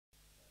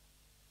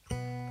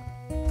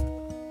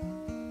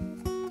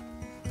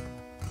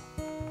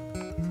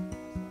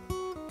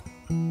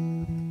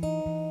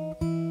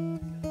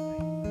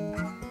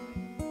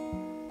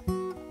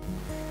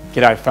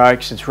G'day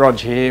folks, it's Rog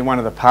here, one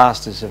of the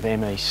pastors of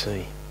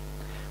MEC.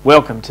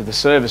 Welcome to the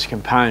service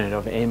component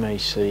of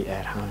MEC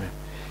at Home.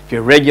 If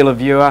you're a regular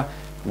viewer,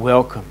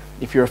 welcome.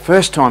 If you're a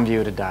first time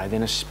viewer today,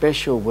 then a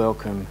special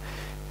welcome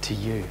to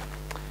you.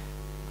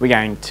 We're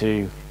going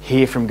to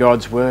hear from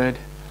God's Word,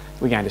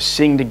 we're going to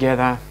sing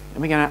together, and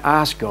we're going to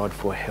ask God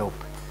for help.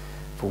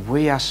 For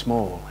we are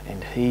small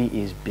and He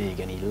is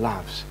big and He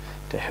loves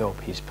to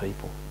help His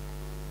people.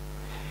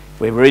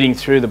 We're reading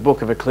through the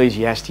book of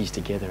Ecclesiastes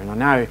together, and I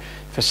know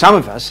for some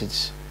of us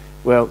it's,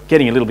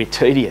 getting a little bit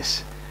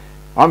tedious.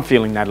 I'm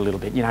feeling that a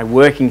little bit,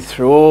 working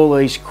through all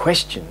these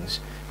questions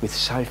with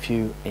so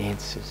few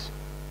answers.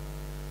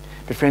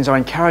 But friends, I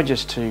encourage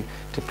us to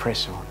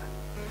press on.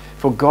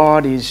 For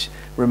God is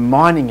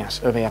reminding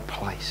us of our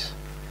place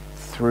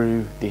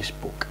through this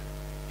book.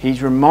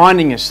 He's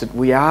reminding us that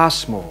we are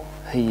small,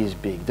 He is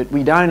big, that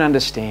we don't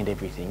understand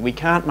everything. We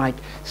can't make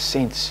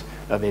sense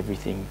of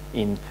everything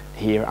in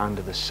here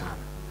under the sun.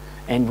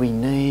 And we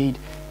need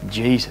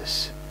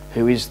Jesus,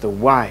 who is the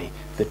way,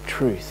 the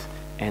truth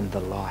and the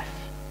life,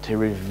 to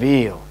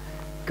reveal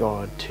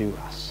God to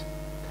us.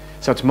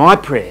 So it's my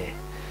prayer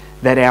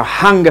that our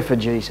hunger for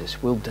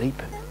Jesus will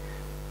deepen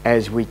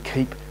as we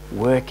keep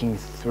working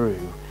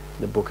through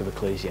the book of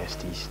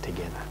Ecclesiastes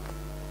together.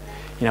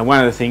 One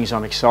of the things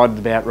I'm excited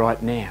about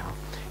right now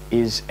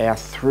is our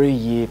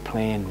 3-year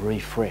plan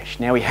refresh.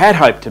 Now, we had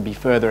hoped to be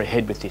further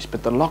ahead with this,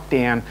 but the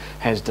lockdown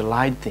has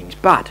delayed things.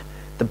 But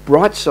the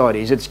bright side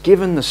is it's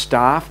given the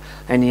staff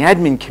and the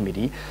admin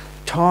committee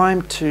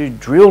time to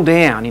drill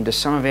down into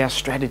some of our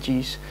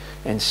strategies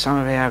and some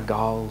of our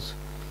goals.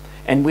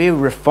 And we're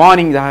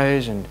refining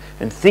those and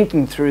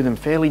thinking through them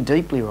fairly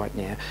deeply right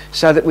now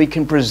so that we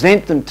can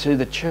present them to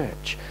the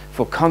church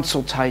for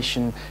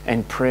consultation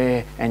and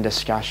prayer and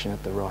discussion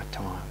at the right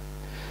time.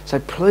 So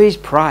please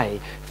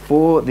pray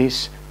for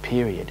this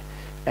period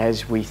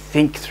as we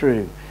think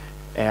through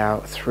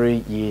our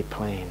 3-year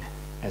plan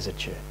as a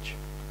church.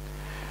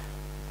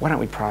 Why don't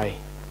we pray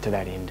to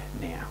that end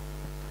now?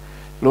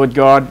 Lord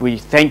God, we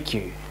thank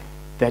you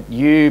that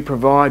you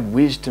provide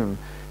wisdom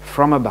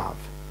from above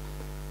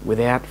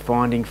without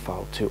finding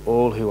fault to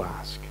all who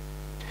ask.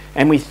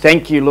 And we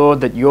thank you,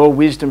 Lord, that your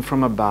wisdom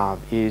from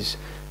above is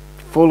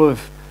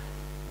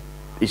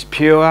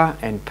pure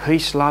and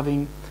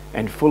peace-loving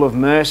and full of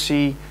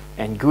mercy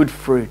and good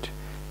fruit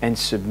and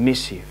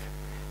submissive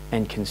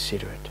and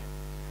considerate.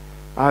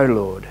 Oh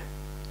Lord,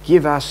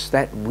 give us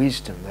that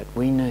wisdom that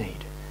we need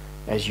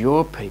as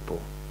your people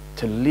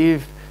to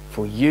live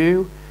for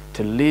you,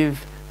 to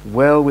live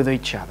well with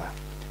each other,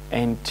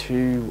 and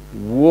to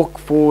walk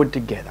forward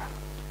together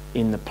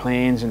in the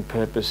plans and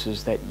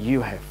purposes that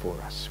you have for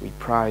us. We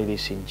pray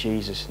this in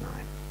Jesus' name.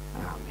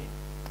 Amen.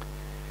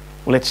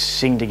 Well, let's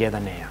sing together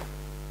now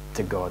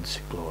to God's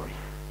glory.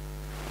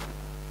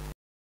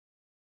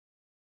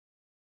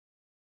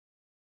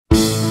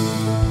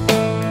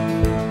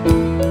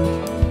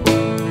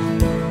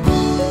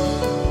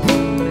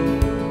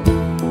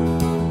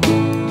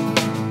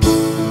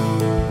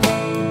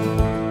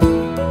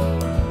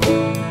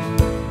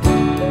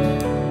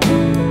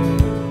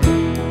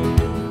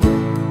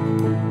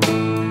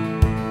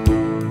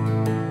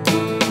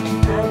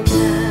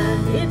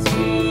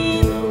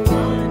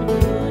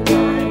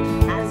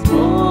 Has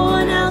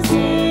borne our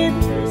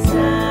sin through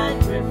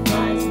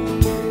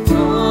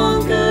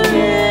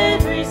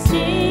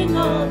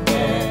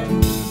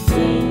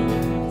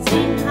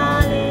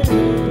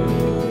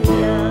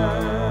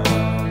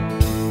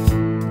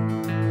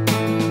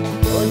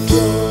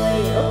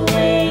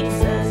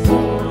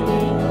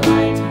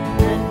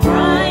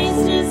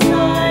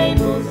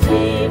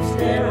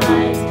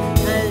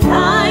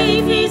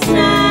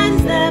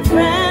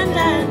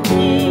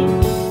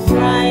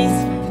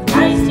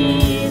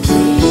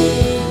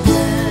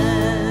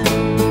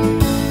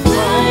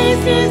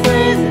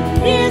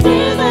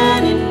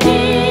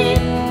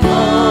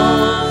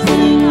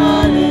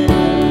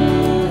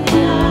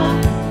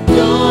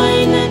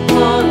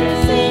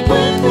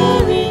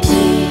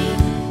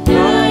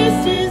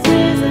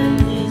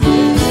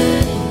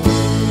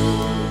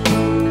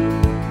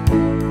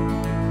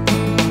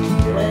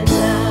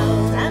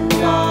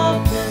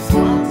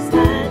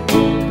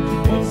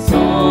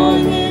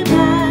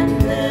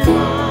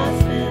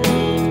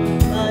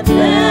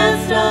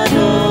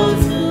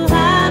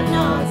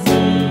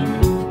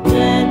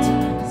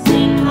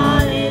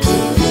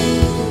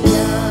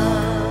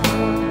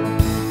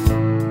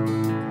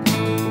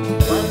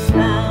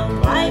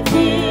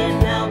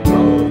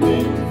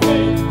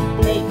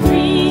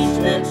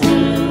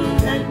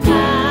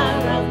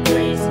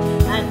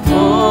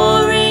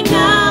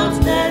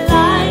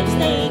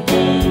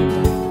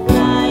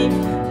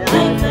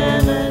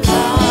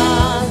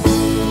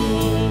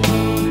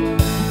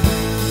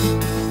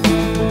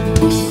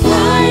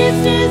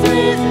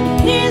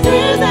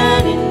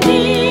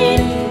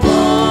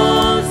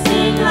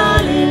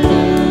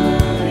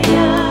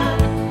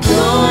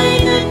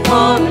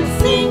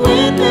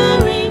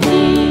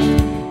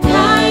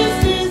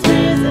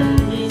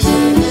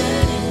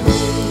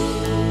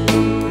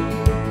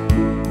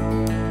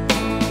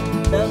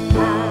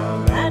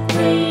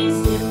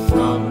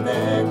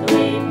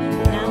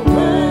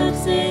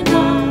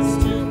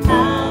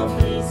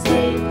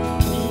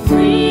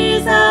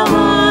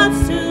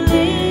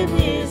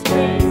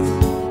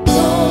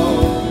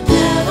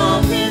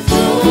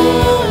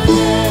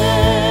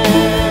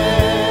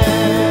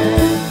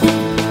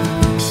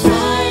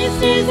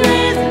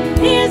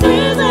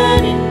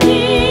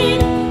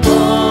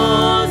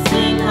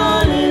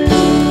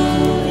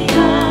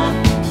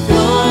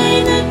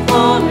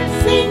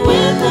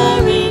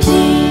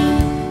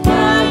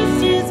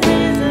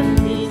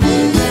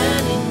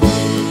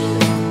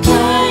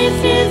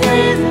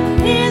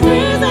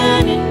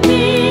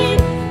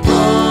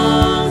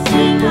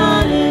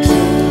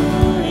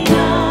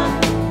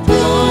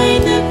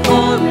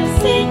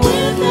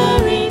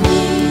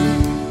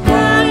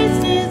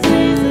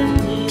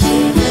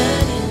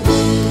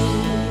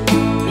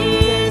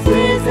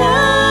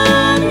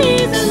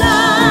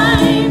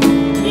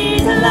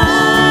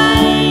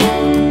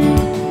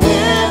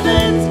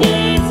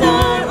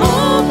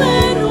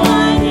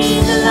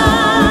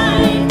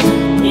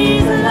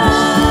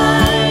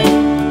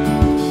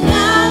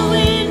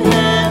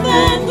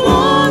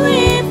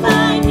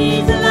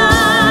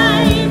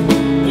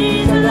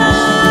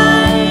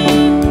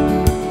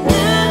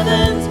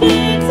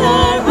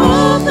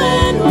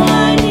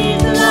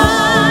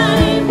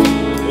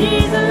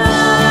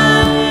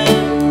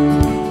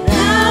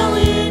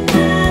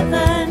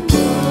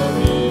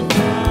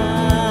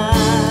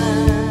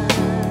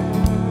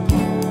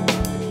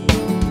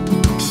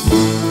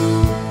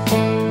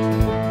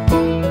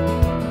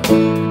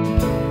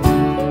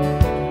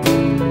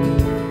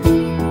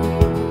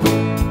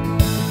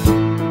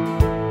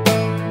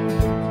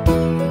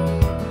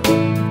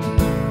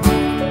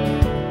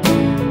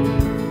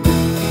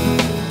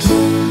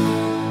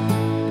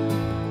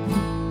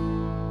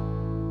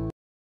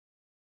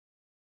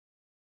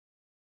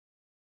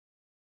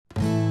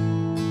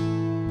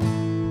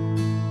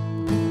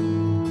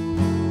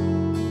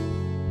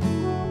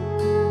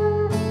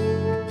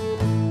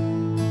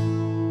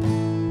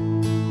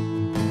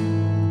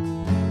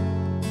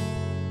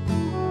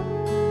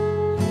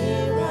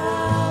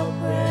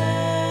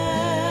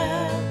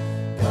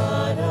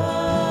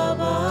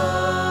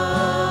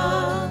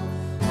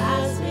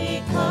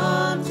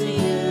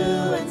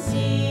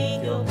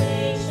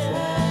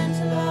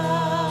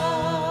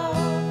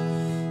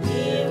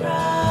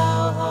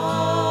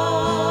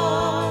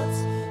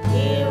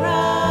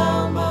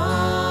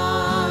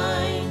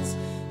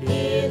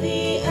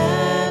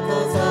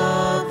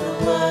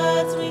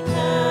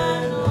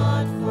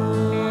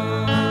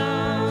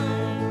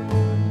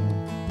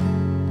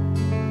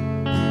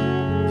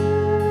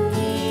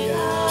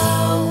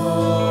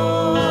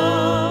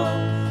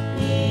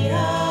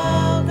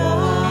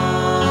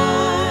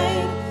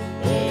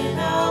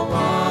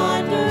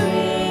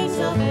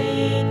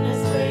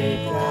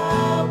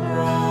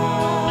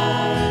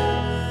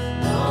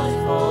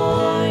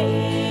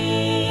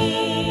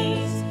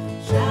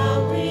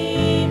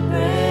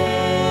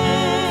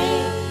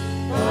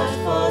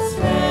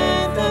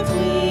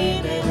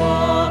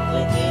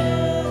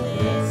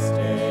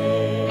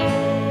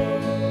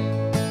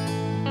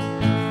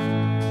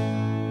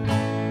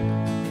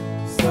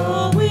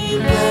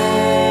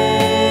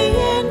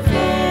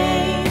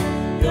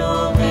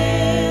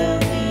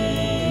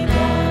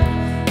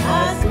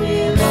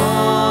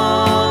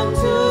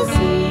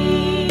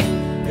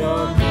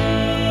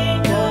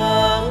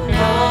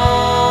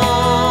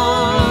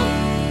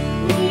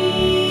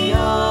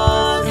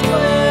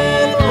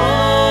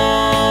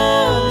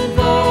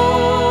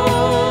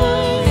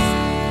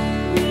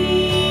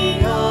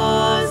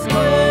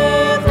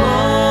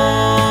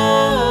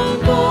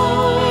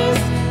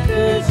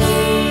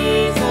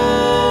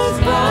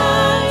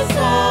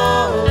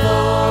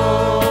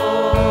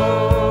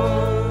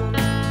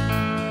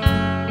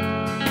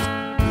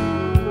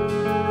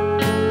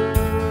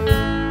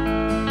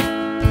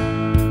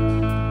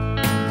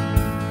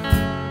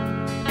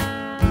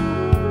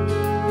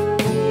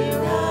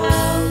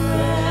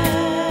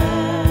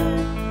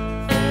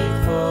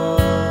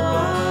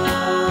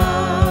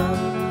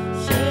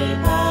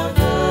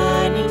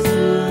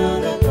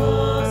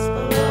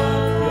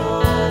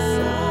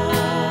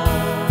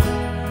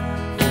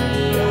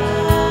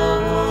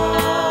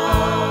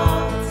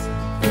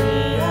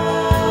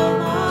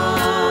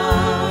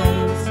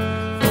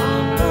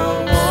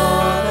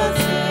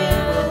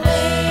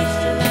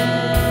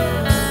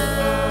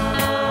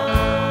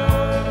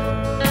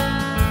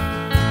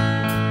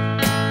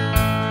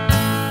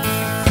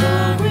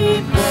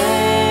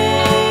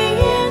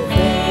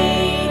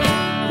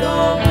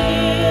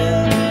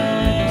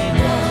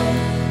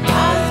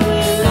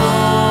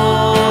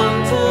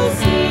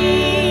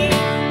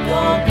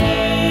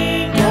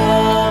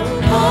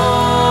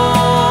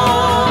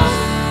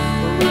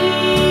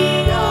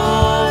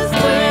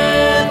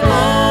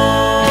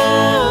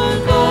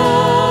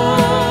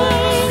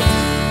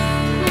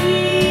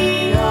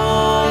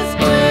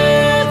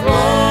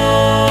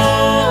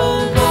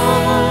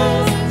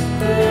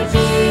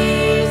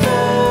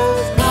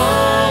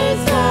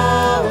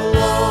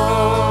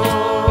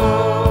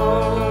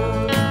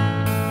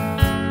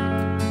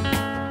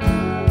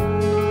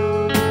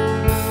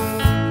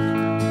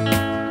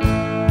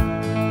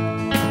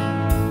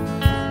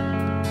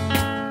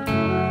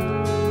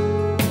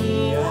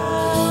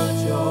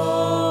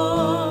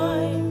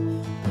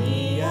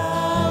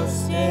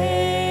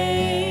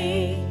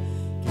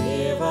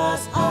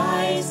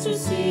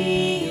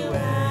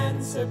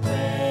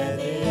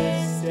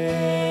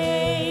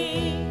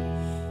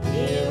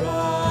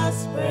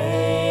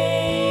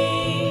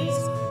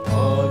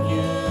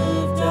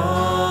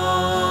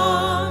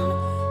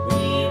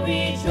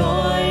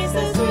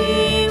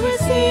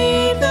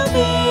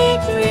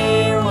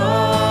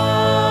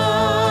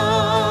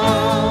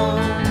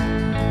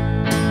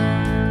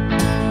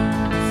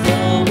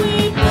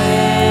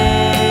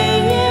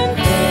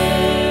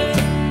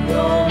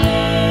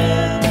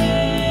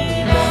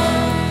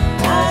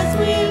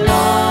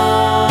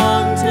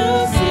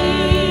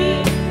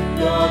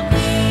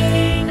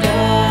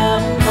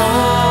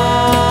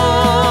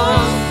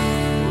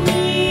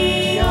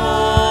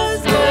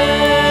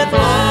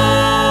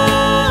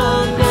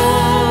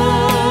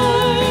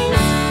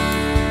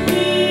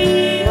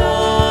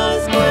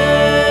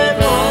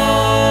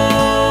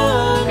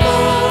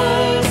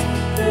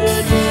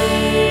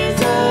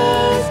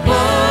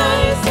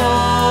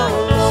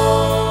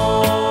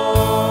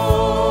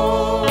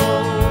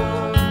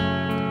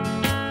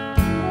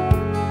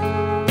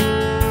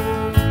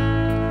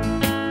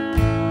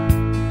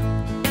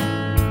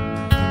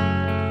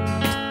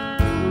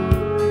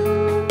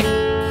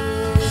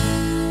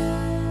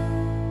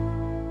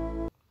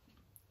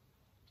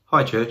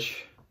Hi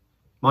church,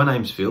 my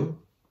name's Phil.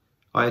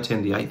 I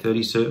attend the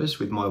 8:30 service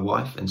with my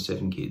wife and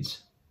 7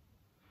 kids.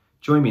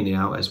 Join me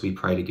now as we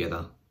pray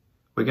together.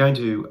 We're going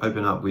to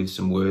open up with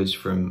some words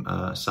from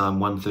Psalm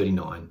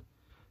 139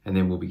 and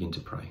then we'll begin to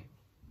pray.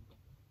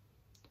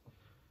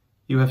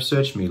 You have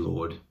searched me,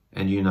 Lord,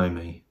 and you know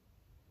me.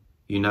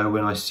 You know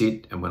when I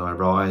sit and when I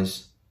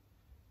rise.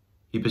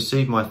 You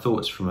perceive my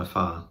thoughts from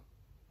afar.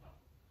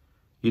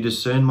 You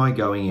discern my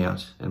going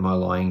out and my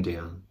lying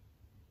down.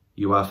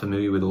 You are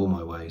familiar with all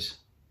my ways.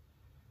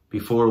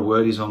 Before a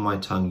word is on my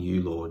tongue,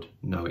 you, Lord,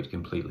 know it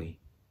completely.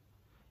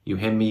 You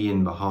hem me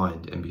in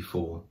behind and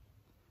before,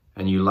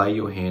 and you lay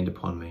your hand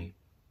upon me.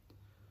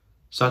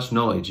 Such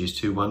knowledge is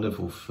too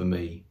wonderful for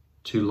me,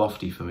 too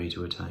lofty for me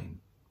to attain.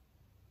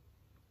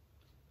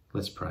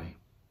 Let's pray.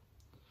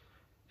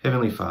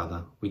 Heavenly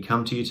Father, we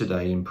come to you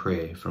today in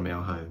prayer from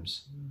our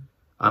homes,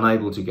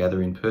 unable to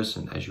gather in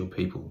person as your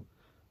people,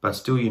 but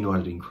still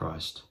united in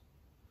Christ.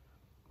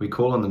 We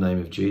call on the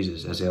name of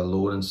Jesus as our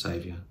Lord and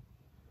Saviour.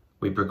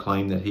 We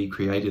proclaim that he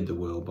created the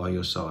world by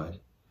your side,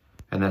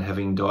 and that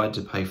having died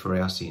to pay for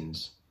our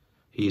sins,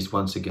 he is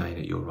once again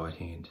at your right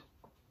hand.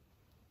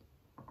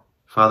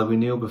 Father, we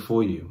kneel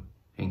before you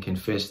and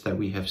confess that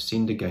we have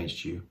sinned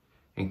against you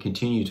and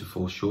continue to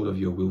fall short of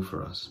your will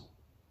for us.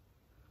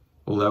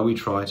 Although we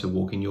try to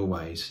walk in your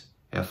ways,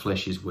 our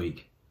flesh is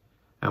weak,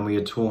 and we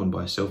are torn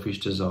by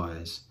selfish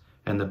desires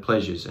and the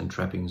pleasures and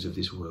trappings of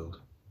this world.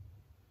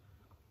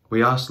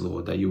 We ask,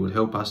 Lord, that you would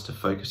help us to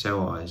focus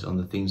our eyes on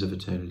the things of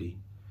eternity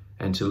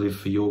and to live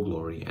for your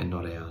glory and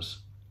not ours.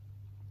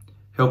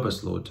 Help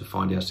us, Lord, to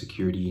find our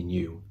security in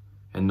you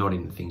and not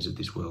in the things of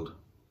this world.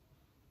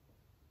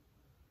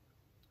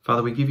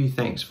 Father, we give you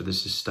thanks for the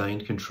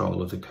sustained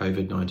control of the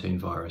COVID-19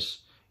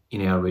 virus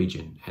in our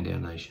region and our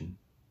nation.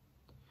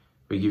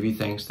 We give you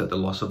thanks that the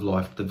loss of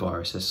life to the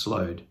virus has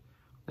slowed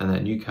and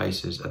that new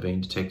cases are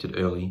being detected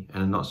early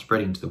and are not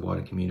spreading to the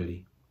wider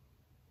community.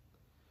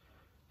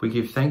 We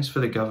give thanks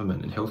for the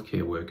government and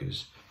healthcare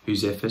workers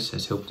whose efforts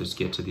has helped us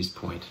get to this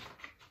point.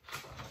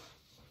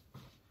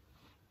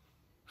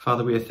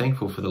 Father, we are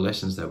thankful for the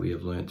lessons that we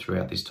have learned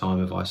throughout this time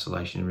of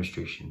isolation and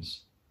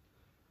restrictions.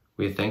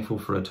 We are thankful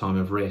for a time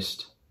of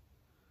rest,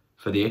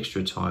 for the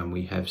extra time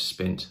we have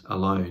spent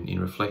alone in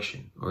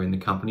reflection or in the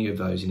company of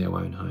those in our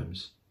own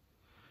homes.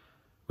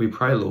 We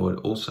pray, Lord,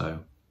 also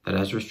that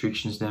as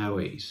restrictions now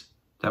ease,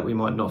 that we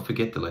might not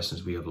forget the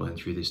lessons we have learned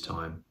through this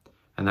time,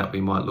 and that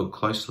we might look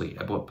closely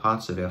at what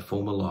parts of our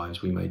former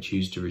lives we may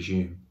choose to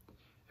resume,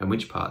 and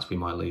which parts we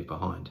might leave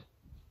behind.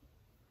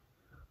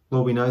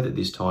 Lord, we know that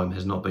this time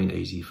has not been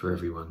easy for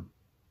everyone.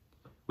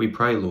 We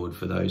pray, Lord,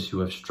 for those who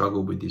have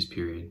struggled with this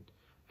period,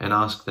 and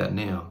ask that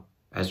now,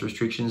 as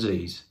restrictions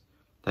ease,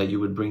 that you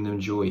would bring them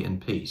joy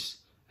and peace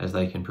as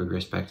they can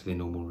progress back to their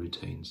normal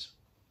routines.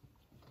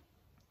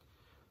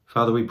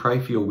 Father, we pray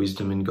for your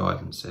wisdom and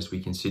guidance as we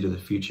consider the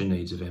future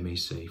needs of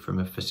MEC from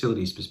a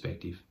facilities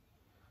perspective.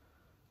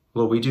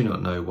 Lord, we do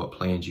not know what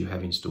plans you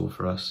have in store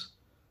for us,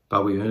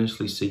 but we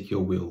earnestly seek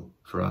your will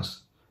for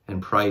us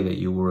and pray that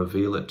you will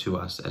reveal it to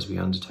us as we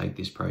undertake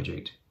this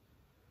project.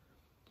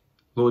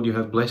 Lord, you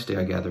have blessed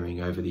our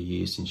gathering over the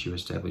years since you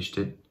established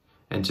it,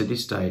 and to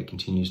this day it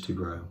continues to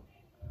grow.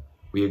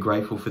 We are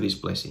grateful for this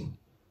blessing,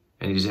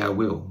 and it is our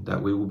will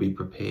that we will be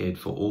prepared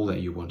for all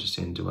that you want to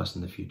send to us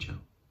in the future.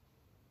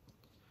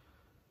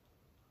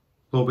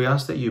 Lord, we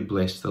ask that you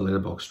bless the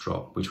letterbox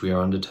drop which we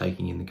are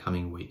undertaking in the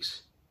coming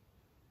weeks.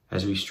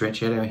 As we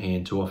stretch out our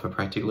hand to offer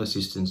practical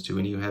assistance to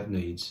any who have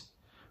needs,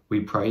 we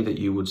pray that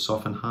you would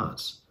soften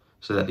hearts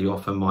so that the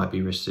offer might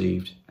be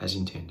received as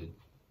intended.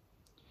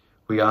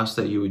 We ask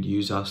that you would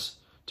use us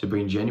to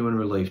bring genuine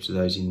relief to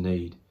those in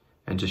need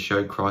and to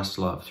show Christ's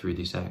love through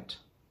this act.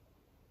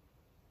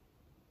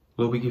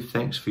 Lord, we give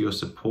thanks for your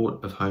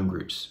support of home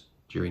groups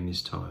during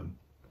this time.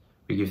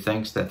 We give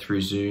thanks that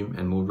through Zoom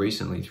and more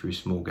recently through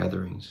small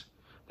gatherings,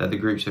 that the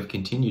groups have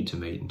continued to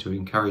meet and to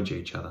encourage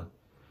each other.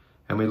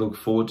 And we look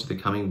forward to the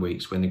coming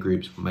weeks when the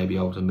groups may be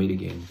able to meet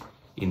again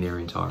in their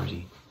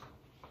entirety.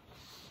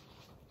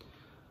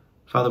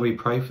 Father, we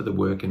pray for the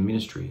work and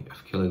ministry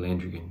of Kelly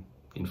Landrigan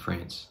in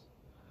France.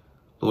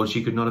 Lord,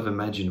 she could not have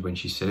imagined when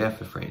she set out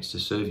for France to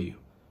serve you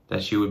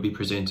that she would be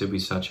presented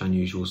with such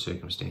unusual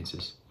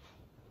circumstances.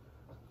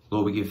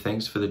 Lord, we give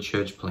thanks for the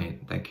church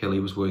plant that Kelly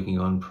was working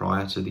on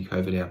prior to the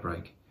COVID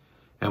outbreak,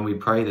 and we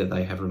pray that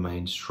they have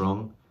remained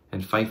strong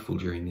and faithful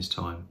during this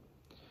time.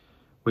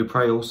 We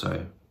pray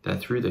also that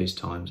through these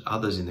times,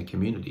 others in the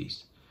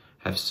communities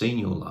have seen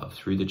your love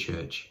through the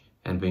church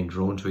and been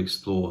drawn to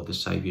explore the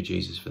Saviour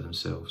Jesus for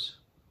themselves.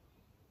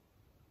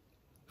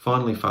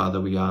 Finally, Father,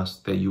 we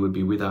ask that you would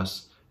be with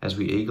us as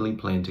we eagerly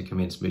plan to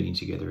commence meeting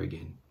together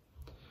again.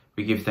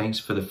 We give thanks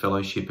for the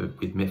fellowship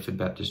with Medford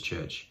Baptist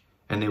Church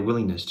and their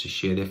willingness to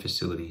share their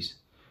facilities,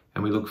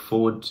 and we look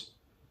forward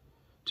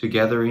to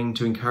gathering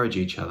to encourage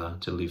each other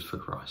to live for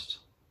Christ.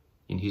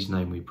 In his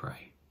name we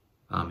pray.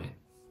 Amen.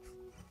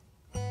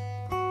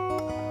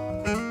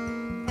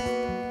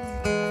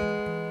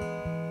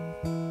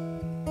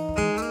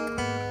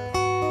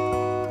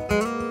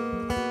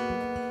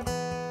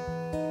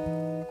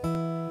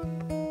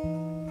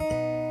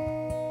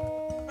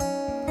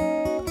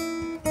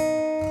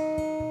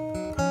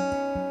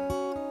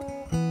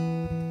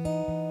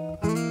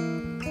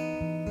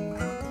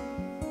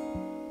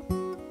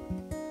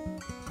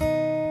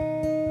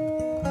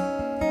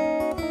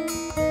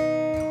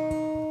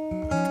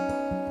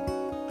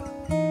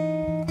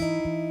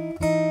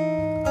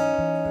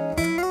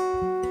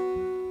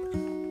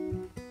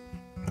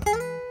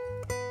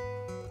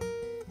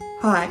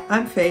 Hi,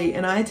 I'm Fee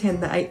and I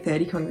attend the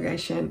 8:30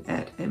 congregation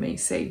at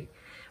MEC.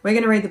 We're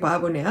going to read the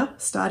Bible now,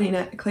 starting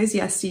at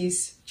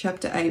Ecclesiastes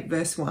chapter 8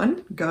 verse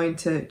 1, going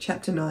to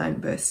chapter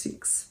 9 verse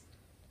 6.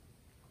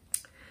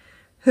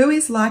 Who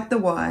is like the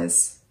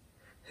wise?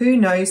 Who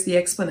knows the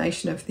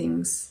explanation of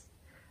things?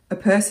 A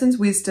person's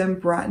wisdom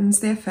brightens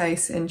their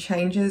face and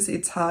changes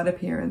its hard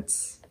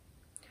appearance.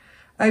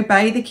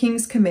 Obey the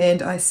king's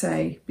command, I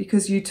say,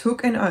 because you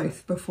took an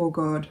oath before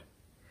God.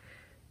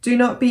 Do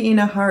not be in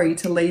a hurry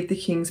to leave the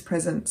king's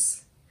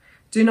presence.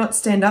 Do not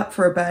stand up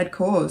for a bad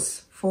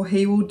cause, for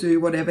he will do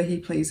whatever he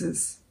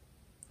pleases.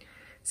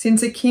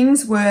 Since a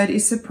king's word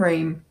is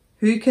supreme,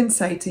 who can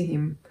say to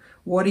him,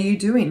 "What are you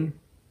doing?"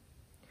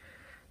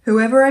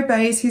 Whoever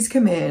obeys his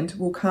command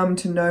will come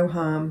to no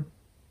harm,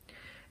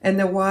 and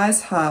the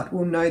wise heart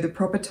will know the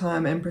proper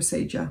time and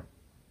procedure.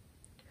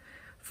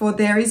 For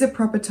there is a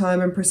proper time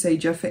and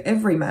procedure for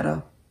every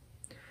matter,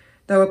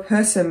 though a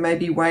person may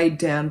be weighed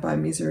down by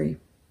misery.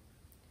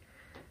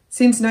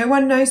 Since no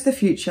one knows the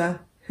future,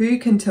 who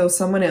can tell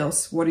someone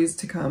else what is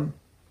to come?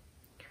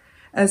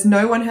 As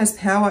no one has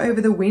power over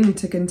the wind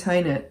to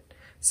contain it,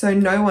 so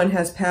no one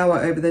has power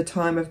over the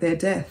time of their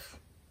death.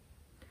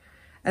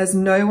 As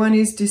no one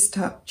is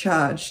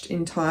discharged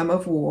in time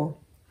of war,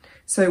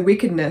 so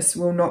wickedness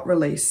will not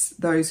release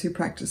those who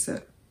practice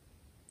it.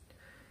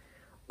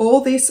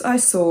 All this I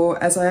saw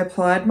as I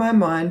applied my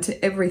mind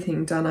to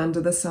everything done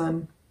under the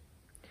sun.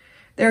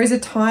 There is a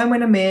time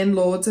when a man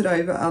lords it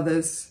over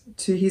others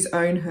to his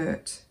own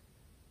hurt.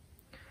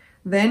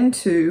 Then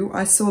too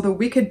I saw the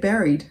wicked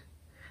buried,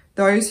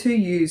 those who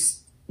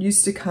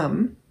used to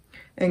come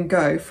and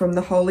go from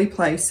the holy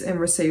place and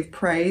receive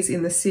praise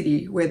in the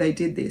city where they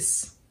did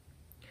this.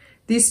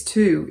 This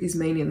too is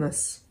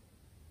meaningless.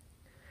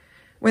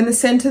 When the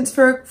sentence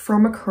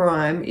from a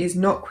crime is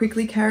not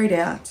quickly carried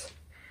out,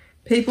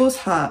 people's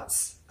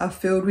hearts are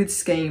filled with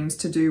schemes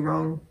to do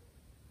wrong.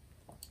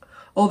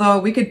 Although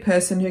a wicked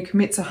person who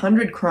commits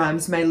 100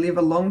 crimes may live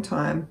a long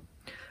time,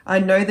 I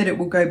know that it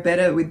will go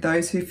better with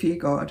those who fear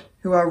God,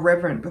 who are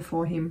reverent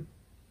before him.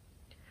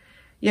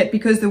 Yet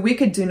because the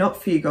wicked do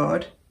not fear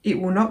God,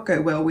 it will not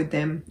go well with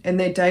them, and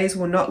their days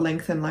will not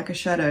lengthen like a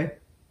shadow.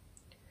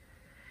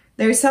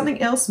 There is something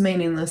else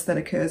meaningless that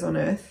occurs on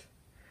earth: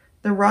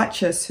 the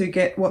righteous who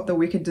get what the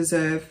wicked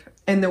deserve,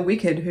 and the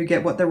wicked who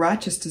get what the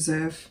righteous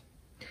deserve.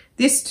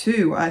 This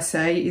too, I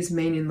say, is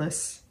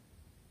meaningless.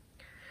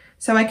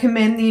 So I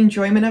commend the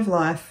enjoyment of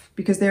life,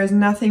 because there is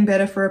nothing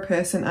better for a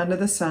person under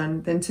the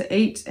sun than to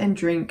eat and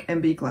drink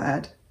and be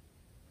glad.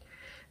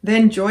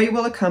 Then joy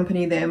will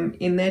accompany them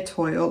in their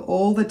toil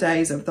all the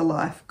days of the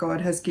life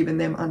God has given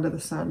them under the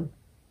sun.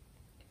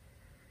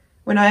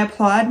 When I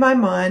applied my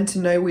mind to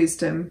know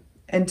wisdom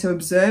and to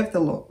observe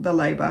the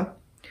labour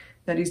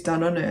that is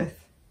done on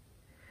earth,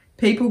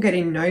 people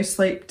getting no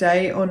sleep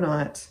day or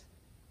night,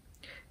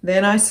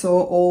 then I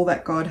saw all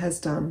that God has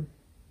done.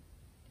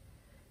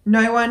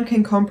 No one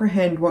can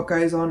comprehend what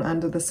goes on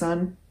under the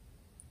sun.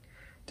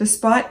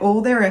 Despite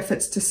all their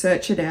efforts to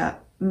search it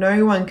out,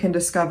 no one can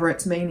discover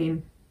its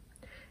meaning.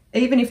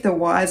 Even if the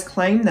wise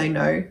claim they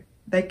know,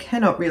 they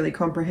cannot really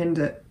comprehend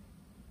it.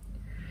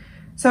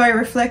 So I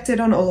reflected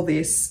on all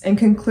this and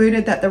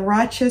concluded that the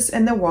righteous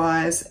and the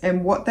wise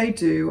and what they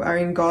do are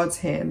in God's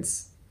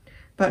hands,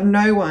 but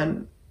no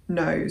one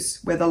knows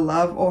whether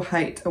love or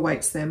hate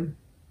awaits them.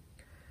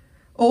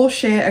 All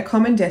share a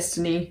common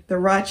destiny, the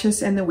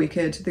righteous and the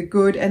wicked, the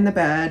good and the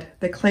bad,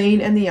 the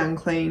clean and the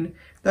unclean,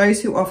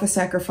 those who offer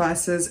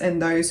sacrifices and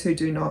those who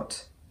do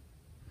not.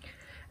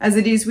 As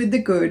it is with the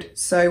good,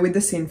 so with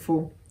the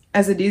sinful.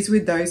 As it is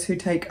with those who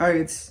take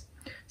oaths,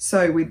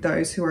 so with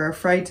those who are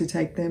afraid to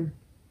take them.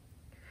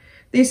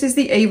 This is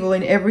the evil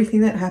in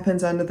everything that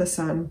happens under the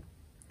sun.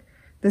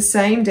 The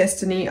same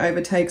destiny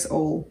overtakes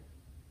all.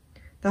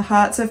 The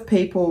hearts of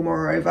people,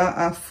 moreover,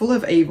 are full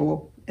of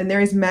evil, and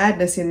there is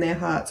madness in their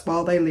hearts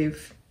while they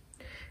live,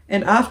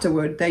 and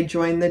afterward they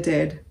join the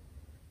dead.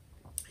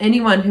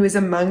 Anyone who is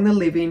among the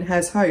living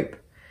has hope.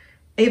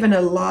 Even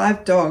a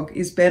live dog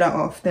is better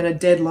off than a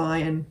dead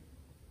lion.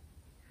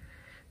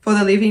 For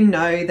the living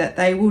know that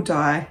they will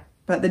die,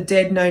 but the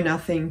dead know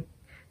nothing.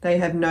 They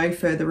have no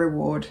further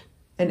reward,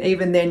 and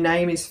even their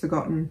name is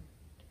forgotten.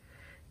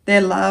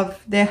 Their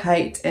love, their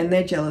hate, and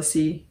their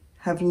jealousy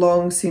have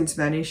long since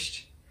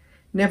vanished.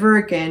 Never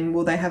again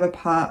will they have a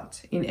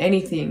part in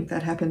anything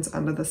that happens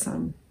under the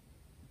sun.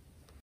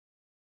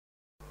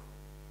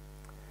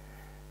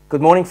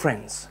 Good morning,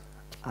 friends.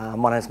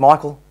 My name is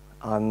Michael.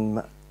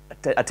 I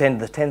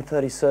attended the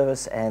 10:30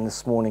 service, and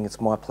this morning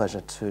it's my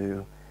pleasure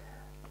to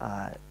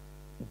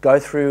go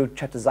through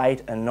chapters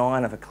 8 and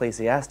 9 of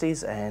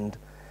Ecclesiastes and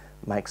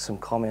make some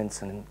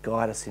comments and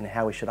guide us in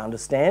how we should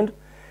understand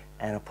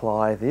and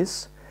apply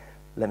this.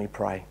 Let me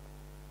pray.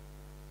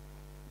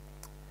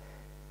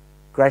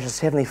 Gracious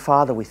Heavenly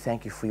Father, we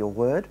thank you for your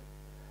word.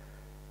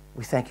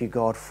 We thank you,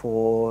 God,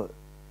 for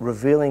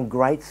revealing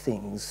great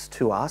things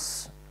to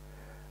us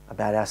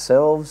about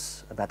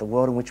ourselves, about the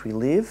world in which we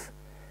live,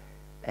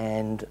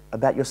 and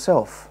about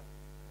yourself.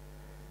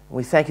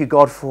 We thank you,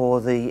 God, for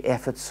the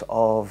efforts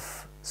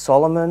of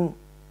Solomon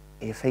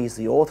if he's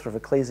the author of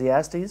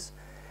Ecclesiastes,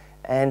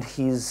 and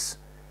his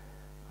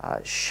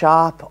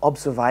sharp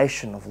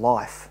observation of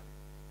life.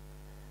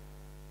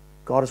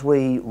 God, as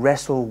we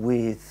wrestle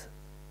with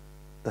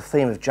the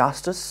theme of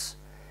justice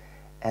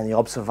and the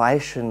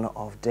observation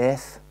of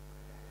death,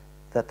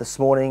 that this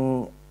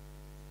morning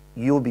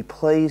you will be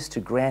pleased to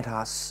grant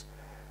us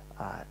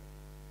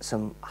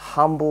some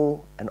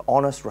humble and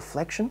honest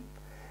reflection,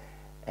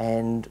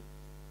 and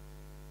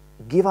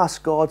give us,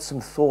 God, some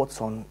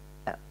thoughts on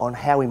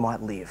how we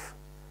might live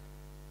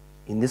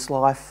in this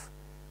life,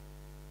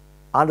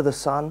 under the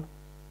sun,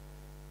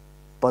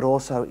 but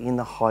also in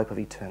the hope of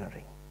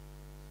eternity.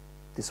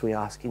 This we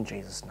ask in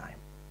Jesus' name.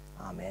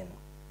 Amen.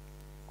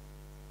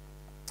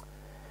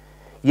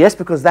 Yes,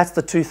 because that's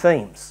the two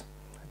themes,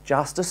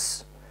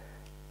 justice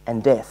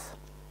and death.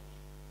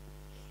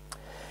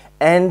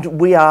 And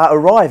we are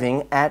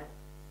arriving at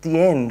the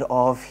end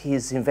of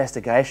his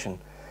investigation.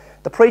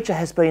 The preacher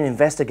has been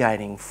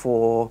investigating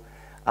for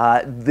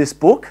this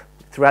book,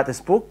 throughout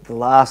this book, the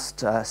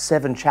last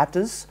 7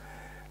 chapters,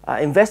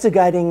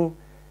 investigating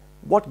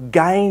what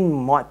gain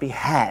might be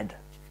had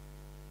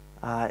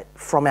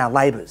from our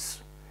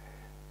labours.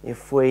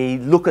 If we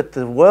look at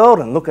the world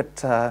and look at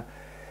the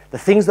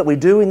things that we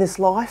do in this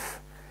life,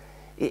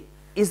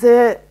 is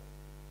there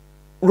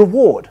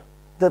reward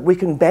that we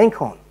can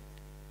bank on?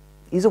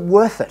 Is it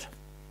worth it?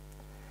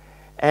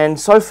 And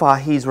so far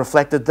he's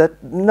reflected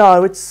that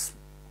no,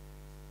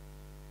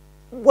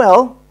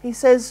 he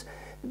says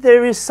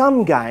there is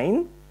some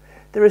gain,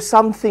 there are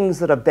some things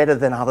that are better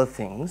than other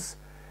things,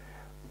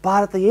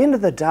 but at the end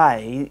of the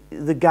day,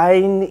 the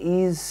gain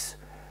is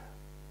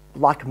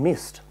like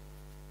mist,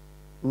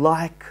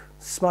 like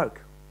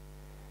smoke.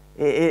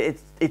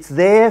 It's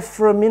there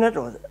for a minute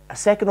or a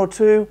second or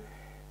two,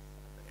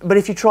 but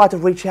if you try to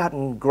reach out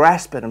and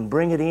grasp it and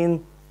bring it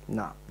in,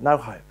 no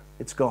hope.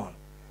 It's gone.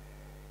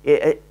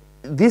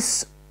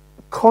 This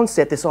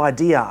concept, this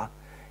idea,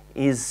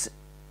 is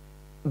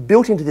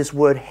built into this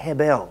word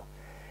hebel.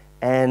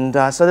 And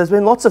so there's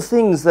been lots of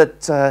things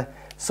that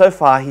so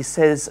far he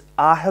says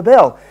are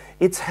hebel.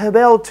 It's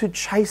hebel to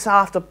chase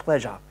after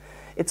pleasure.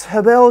 It's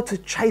hebel to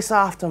chase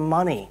after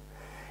money.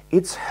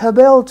 It's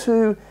hebel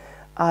to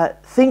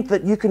think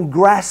that you can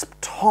grasp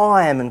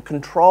time and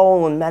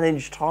control and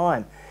manage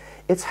time.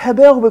 It's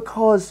hebel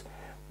because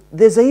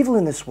there's evil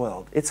in this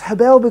world. It's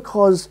hebel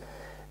because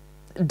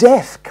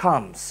death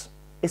comes.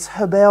 It's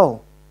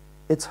hebel.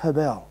 It's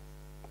hebel.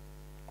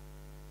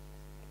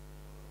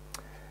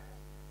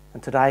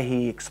 And today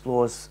he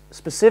explores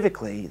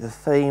specifically the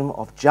theme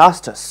of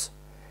justice,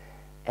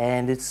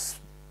 and it's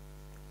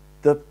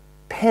the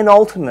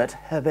penultimate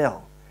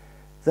hebel,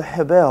 the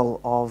hebel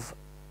of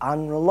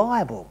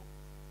unreliable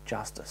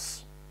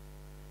justice.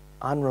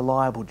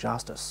 Unreliable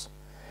justice.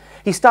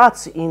 He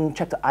starts in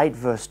chapter 8,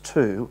 verse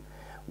 2,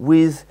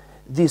 with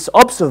this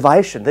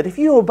observation that if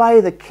you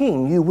obey the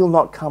king, you will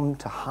not come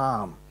to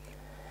harm.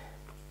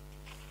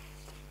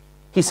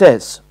 He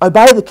says,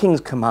 "Obey the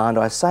king's command,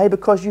 I say,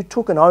 because you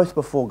took an oath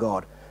before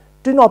God.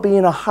 Do not be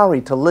in a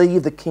hurry to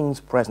leave the king's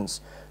presence.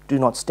 Do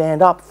not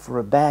stand up for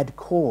a bad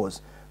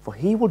cause, for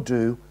he will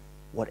do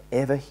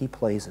whatever he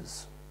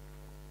pleases."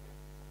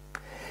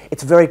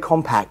 It's very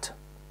compact,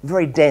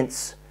 very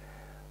dense,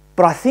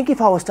 but I think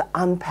if I was to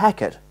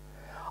unpack it,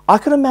 I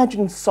could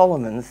imagine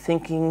Solomon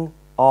thinking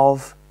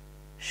of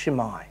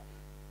Shimei,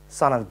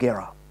 son of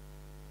Gera.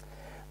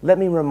 Let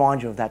me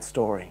remind you of that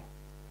story.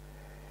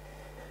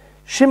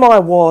 Shimei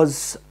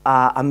was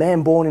a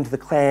man born into the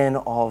clan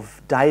of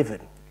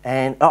David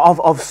and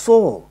of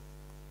Saul.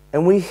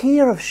 And we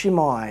hear of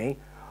Shimei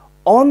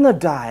on the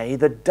day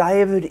that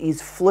David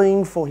is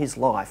fleeing for his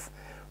life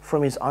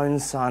from his own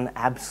son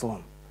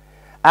Absalom.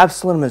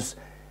 Absalom has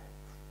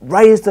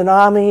raised an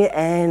army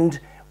and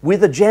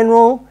with a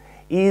general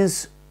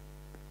is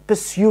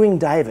pursuing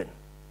David.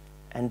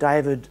 And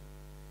David,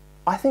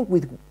 I think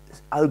with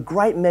a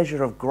great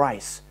measure of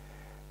grace,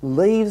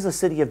 leaves the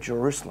city of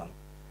Jerusalem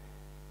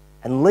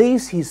and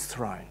leaves his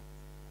throne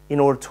in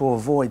order to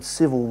avoid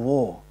civil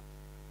war.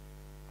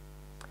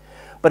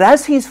 But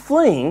as he's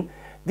fleeing,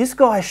 this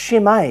guy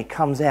Shimei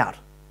comes out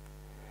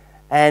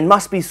and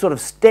must be sort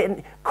of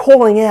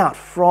calling out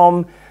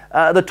from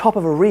the top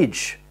of a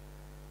ridge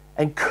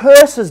and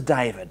curses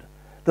David,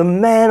 the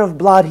man of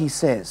blood, he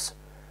says.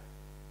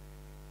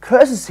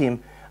 Curses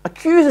him,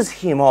 accuses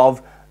him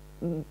of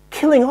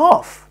killing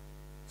off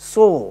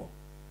Saul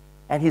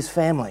and his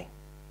family.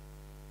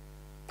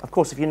 Of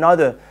course, if you know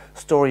the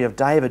story of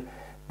David,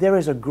 there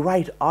is a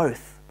great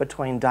oath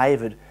between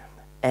David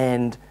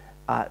and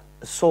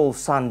Saul's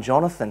son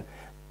Jonathan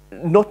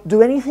not to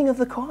do anything of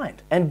the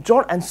kind. And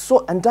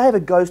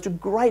David goes to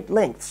great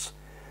lengths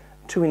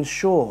to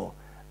ensure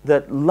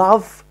that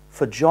love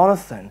for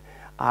Jonathan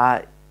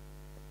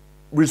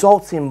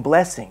results in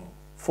blessing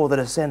for the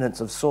descendants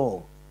of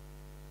Saul.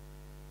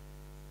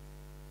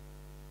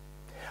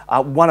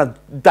 One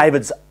of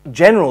David's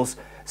generals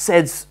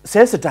says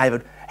to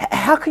David,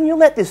 "How can you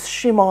let this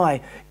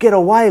Shimei get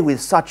away with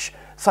such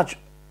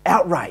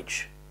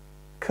outrage,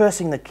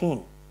 cursing the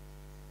king?"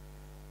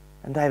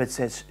 And David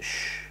says,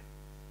 "Shh,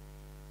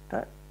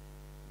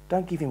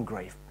 Don't give him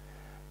grief.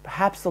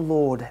 Perhaps the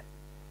Lord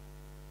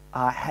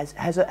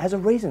has a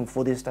reason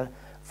for this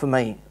for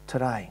me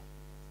today.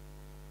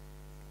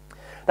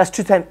 That's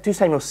 2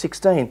 Samuel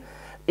 16.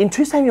 In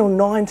 2 Samuel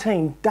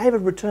 19,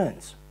 David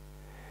returns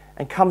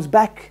and comes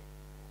back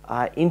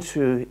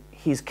into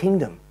his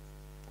kingdom.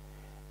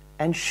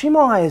 And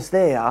Shimei is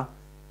there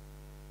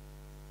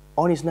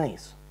on his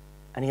knees.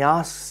 And he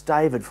asks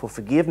David for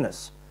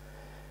forgiveness.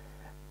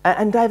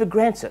 And David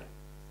grants it.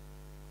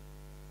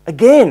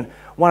 Again,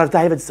 one of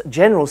David's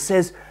generals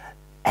says,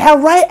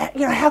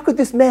 how could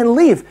this man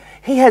live?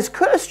 He has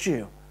cursed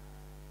you.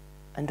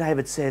 And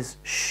David says,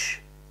 shh,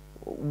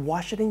 why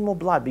should any more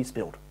blood be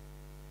spilled?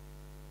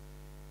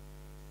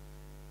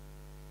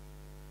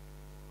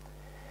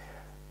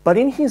 But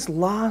in his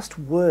last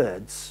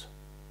words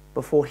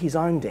before his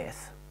own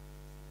death,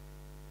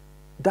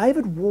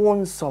 David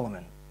warns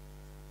Solomon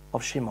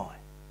of Shimei.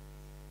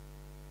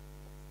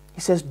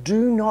 He says,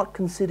 do not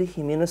consider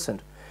him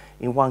innocent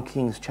in 1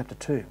 Kings chapter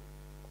 2.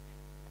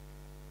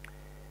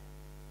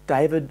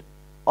 David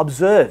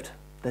observed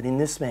that in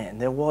this man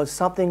there was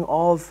something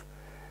of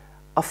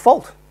a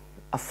fault,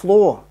 a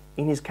flaw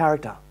in his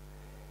character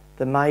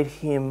that made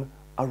him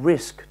a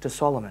risk to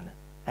Solomon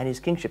and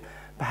his kingship.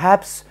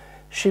 Perhaps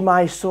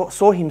Shimei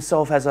saw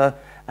himself as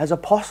a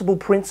possible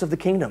prince of the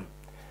kingdom,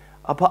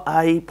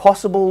 a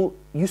possible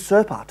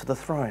usurper to the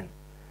throne.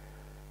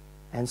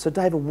 And so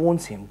David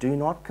warns him, do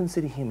not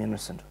consider him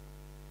innocent.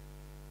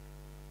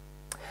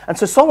 And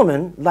so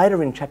Solomon,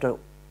 later in chapter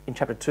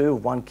 2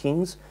 of 1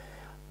 Kings,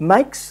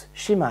 makes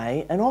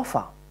Shimei an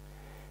offer.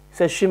 He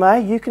says,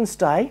 Shimei, you can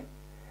stay,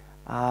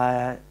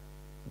 but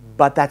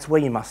that's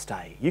where you must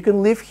stay. You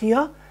can live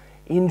here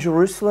in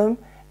Jerusalem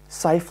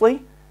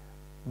safely,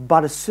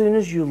 but as soon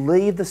as you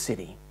leave the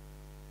city,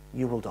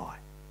 you will die.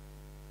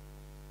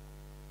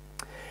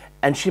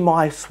 And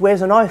Shimei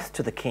swears an oath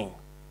to the king,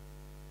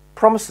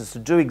 promises to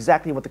do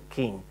exactly what the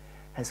king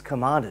has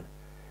commanded.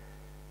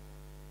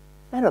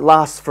 And it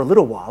lasts for a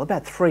little while,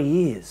 about 3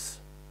 years.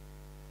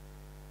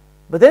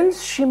 But then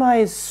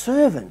Shimei's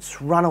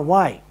servants run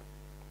away.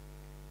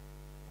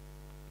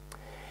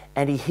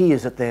 And he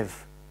hears that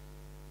they've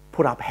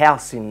put up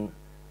house in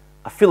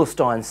a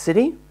Philistine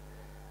city.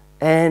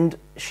 And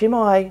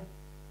Shimei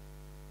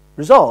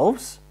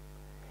resolves,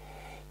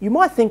 you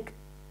might think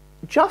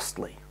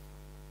justly,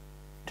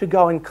 to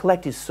go and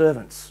collect his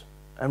servants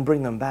and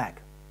bring them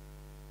back.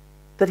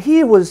 That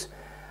here was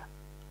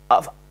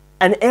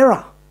an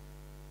error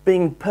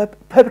being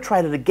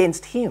perpetrated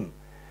against him,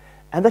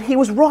 and that he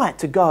was right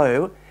to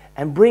go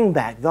and bring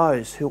back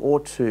those who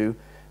ought to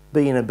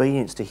be in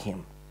obedience to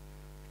him.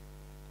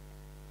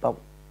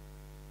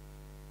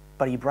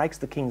 But he breaks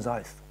the king's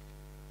oath,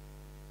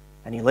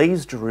 and he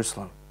leaves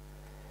Jerusalem.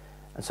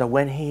 And so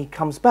when he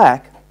comes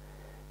back,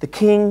 the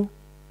king,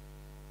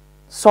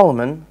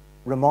 Solomon,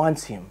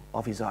 reminds him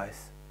of his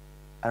oath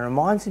and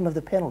reminds him of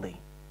the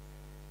penalty,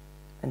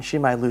 and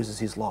Shimei loses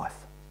his life.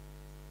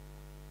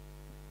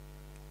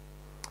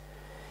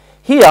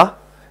 Here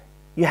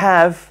you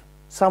have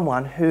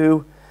someone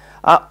who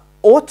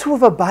ought to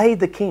have obeyed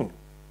the king.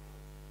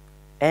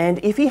 And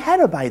if he had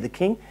obeyed the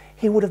king,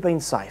 he would have been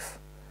safe.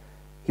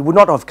 He would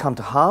not have come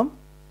to harm,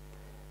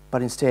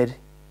 but instead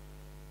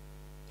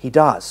he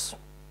does.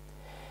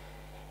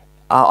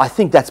 I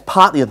think that's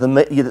partly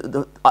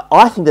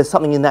I think there's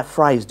something in that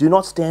phrase, do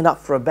not stand up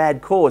for a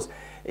bad cause.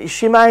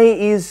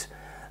 Shimei is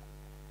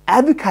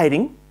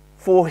advocating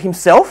for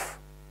himself.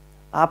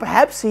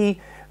 Perhaps he,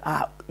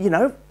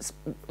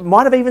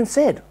 might have even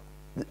said,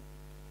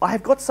 I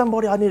have got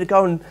somebody I need to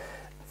go and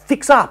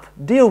fix up,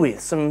 deal with,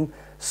 some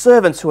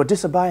servants who are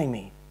disobeying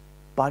me.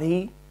 But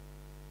he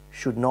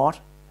should not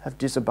have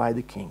disobeyed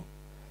the king,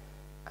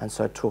 and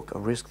so took a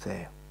risk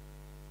there.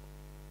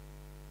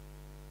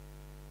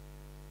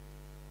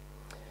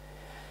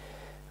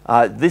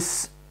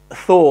 This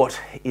thought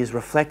is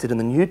reflected in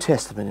the New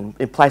Testament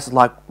in places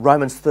like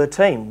Romans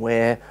 13,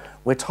 where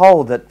we're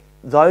told that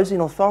those in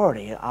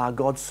authority are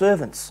God's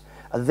servants,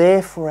 are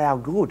there for our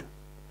good.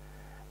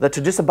 That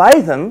to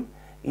disobey them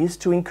is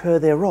to incur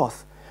their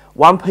wrath.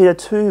 1 Peter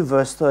 2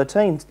 verse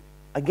 13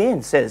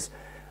 again says,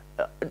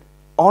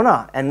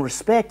 honour and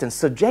respect and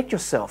subject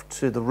yourself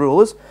to the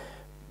rulers,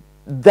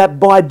 that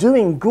by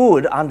doing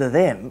good under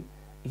them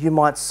you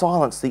might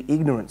silence the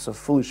ignorance of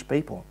foolish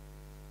people.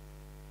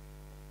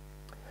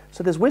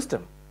 So there's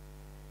wisdom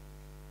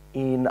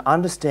in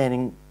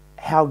understanding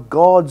how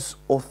God's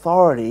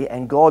authority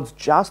and God's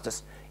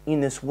justice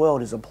in this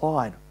world is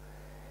applied.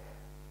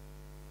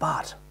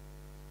 But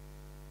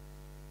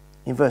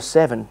in verse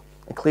 7,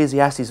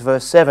 Ecclesiastes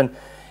verse 7,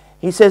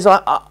 he says,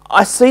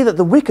 I see that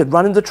the wicked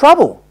run into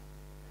trouble.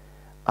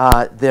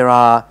 There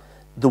are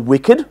the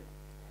wicked,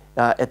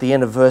 at the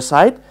end of verse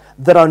 8,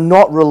 that are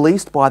not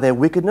released by their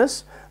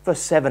wickedness. Verse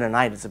 7 and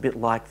 8 is a bit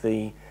like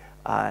the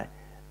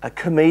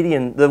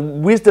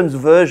wisdom's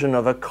version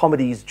of a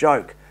comedy's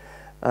joke.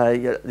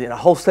 A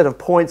whole set of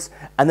points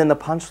and then the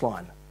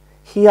punchline.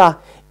 Here,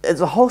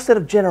 there's a whole set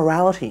of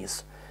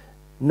generalities.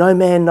 No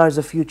man knows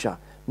the future.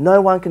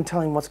 No one can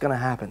tell him what's going to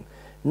happen.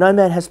 No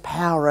man has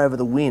power over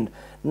the wind.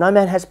 No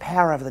man has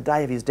power over the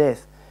day of his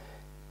death.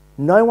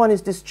 No one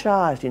is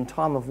discharged in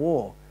time of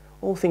war.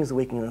 All things that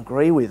we can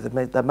agree with,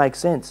 that make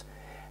sense.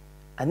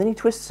 And then he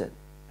twists it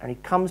and he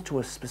comes to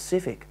a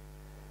specific.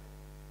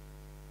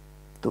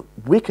 The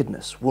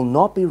wickedness will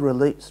not be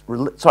released.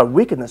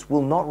 Wickedness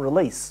will not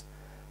release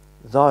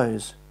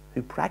those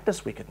who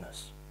practice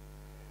wickedness.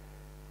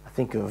 I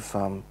think of,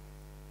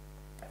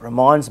 it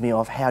reminds me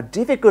of how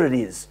difficult it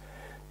is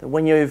that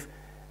when you've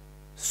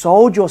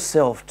sold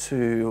yourself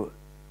to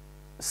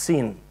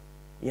sin,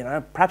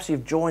 perhaps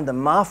you've joined the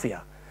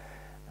mafia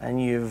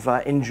and you've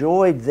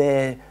enjoyed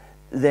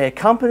their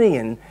company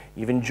and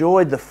you've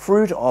enjoyed the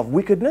fruit of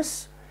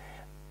wickedness.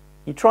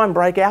 You try and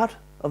break out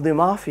of the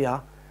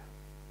mafia,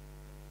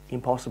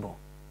 impossible.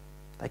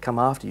 They come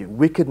after you.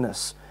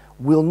 Wickedness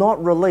will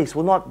not release,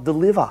 will not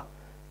deliver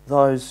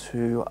those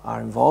who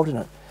are involved in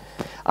it.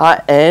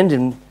 And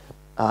in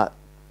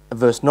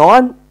verse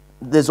 9,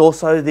 there's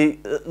also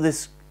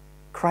this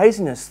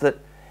craziness that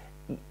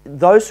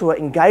those who are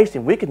engaged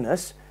in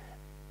wickedness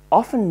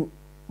often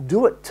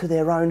do it to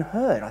their own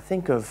hurt. I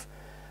think of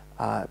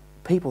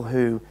people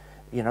who,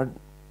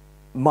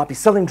 might be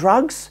selling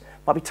drugs,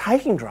 might be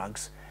taking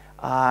drugs,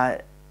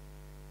 and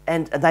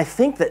they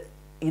think that,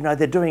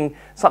 they're doing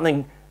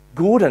something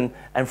good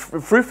and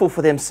fruitful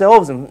for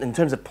themselves in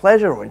terms of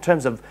pleasure or in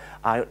terms of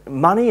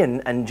money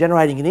and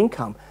generating an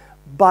income.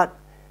 But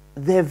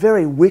their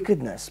very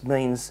wickedness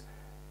means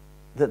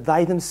that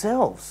they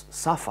themselves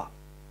suffer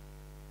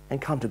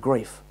and come to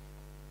grief.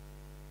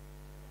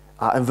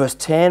 In verse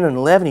 10 and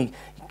 11, he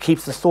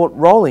keeps the thought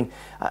rolling.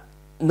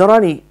 Not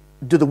only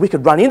do the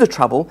wicked run into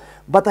trouble,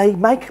 but they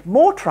make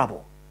more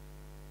trouble.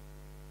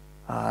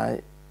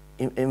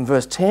 In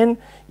verse 10,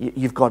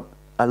 you've got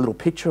a little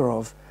picture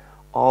of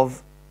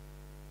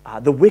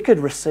the wicked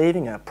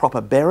receiving a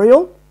proper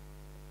burial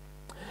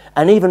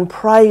and even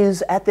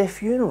praise at their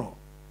funeral.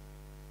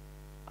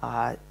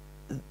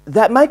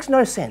 That makes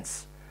no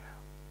sense.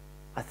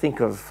 I think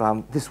of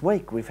this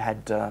week we've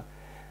had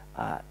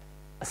a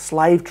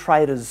slave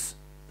trader's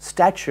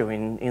statue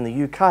in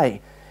the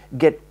UK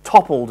get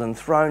toppled and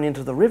thrown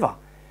into the river.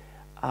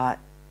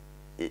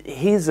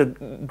 Here's a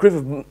group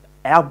of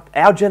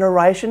our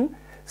generation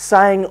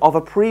saying of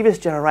a previous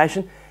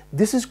generation,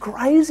 this is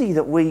crazy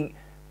that we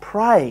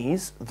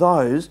praise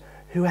those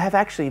who have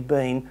actually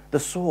been the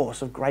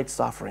source of great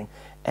suffering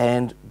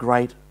and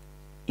great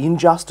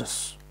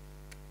injustice.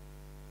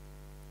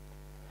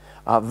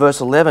 Verse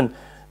 11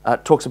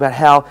 talks about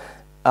how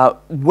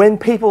when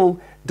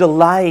people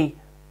delay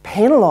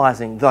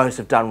penalising those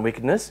who've done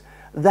wickedness,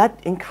 that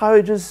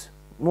encourages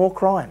more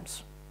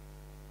crimes.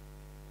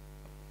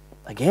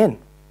 Again,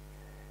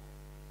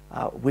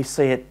 we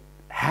see it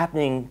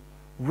happening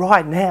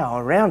right now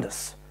around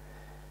us.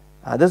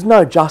 There's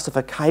no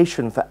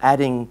justification for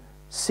adding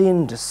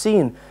sin to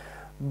sin,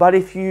 but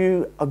if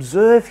you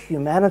observe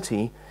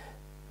humanity,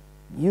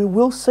 you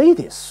will see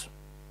this.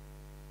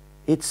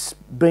 It's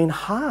been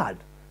hard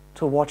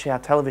to watch our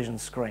television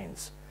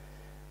screens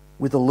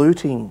with the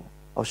looting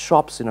of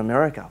shops in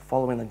America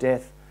following the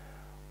death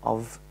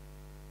of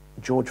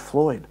George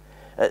Floyd.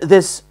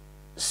 There's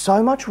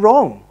so much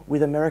wrong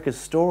with America's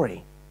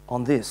story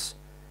on this.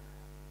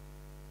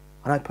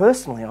 And I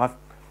personally,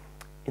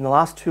 in the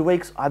last 2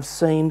 weeks, I've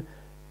seen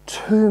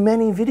too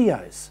many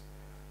videos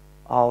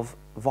of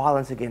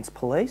violence against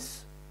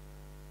police,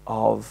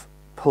 of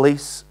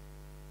police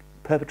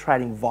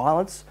perpetrating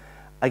violence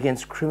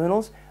against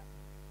criminals,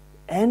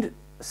 and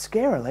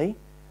scarily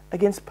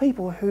against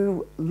people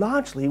who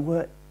largely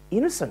were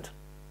innocent.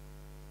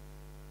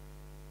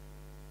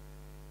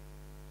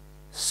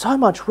 So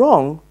much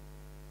wrong,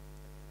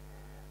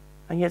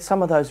 and yet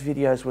some of those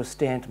videos were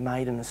stamped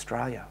made in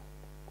Australia.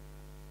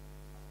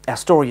 Our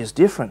story is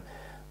different,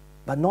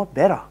 but not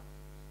better.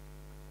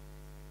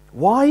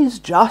 Why is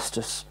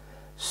justice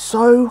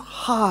so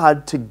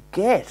hard to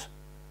get?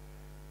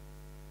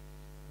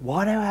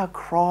 Why do our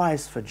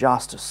cries for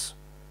justice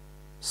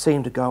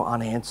seem to go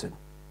unanswered?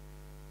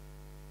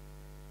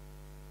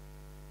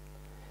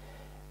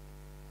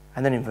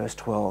 And then in verse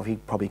 12, he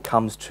probably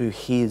comes to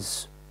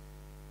his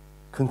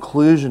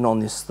conclusion on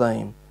this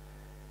theme.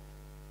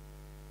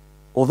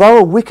 Although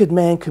a wicked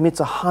man commits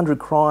 100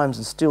 crimes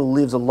and still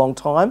lives a long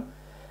time,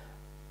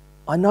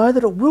 I know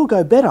that it will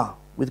go better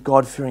with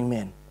God-fearing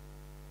men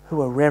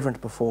who are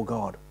reverent before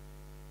God.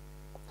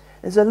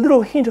 There's a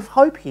little hint of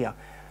hope here.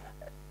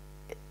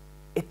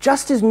 It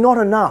just is not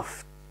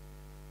enough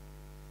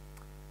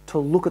to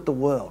look at the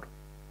world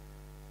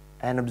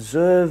and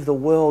observe the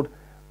world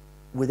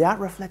without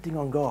reflecting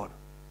on God.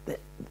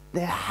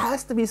 There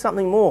has to be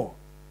something more.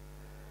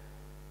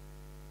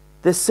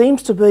 There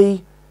seems to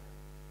be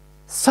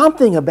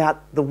something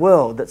about the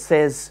world that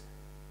says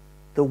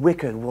the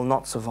wicked will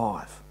not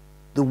survive.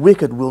 The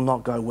wicked will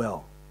not go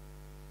well.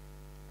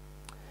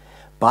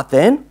 But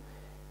then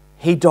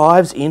he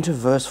dives into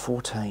verse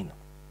 14.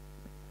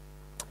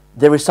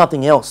 There is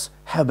something else,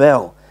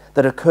 Habel,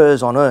 that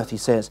occurs on earth, he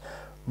says.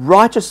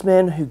 Righteous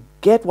men who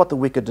get what the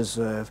wicked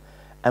deserve,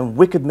 and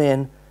wicked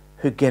men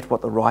who get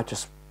what the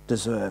righteous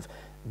deserve.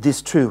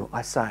 This too,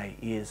 I say,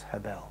 is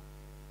Habel.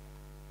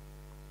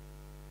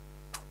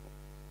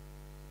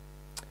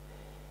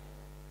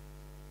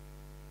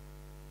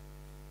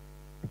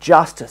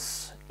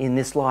 justice in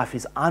this life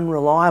is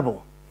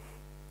unreliable.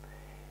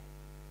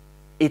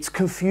 It's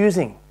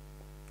confusing.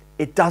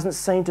 It doesn't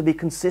seem to be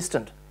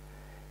consistent.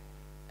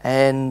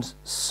 And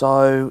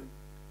so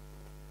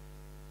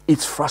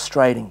it's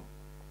frustrating,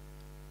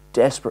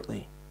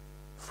 desperately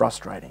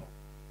frustrating.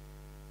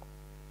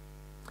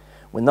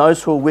 When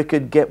those who are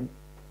wicked get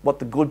what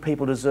the good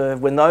people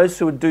deserve, when those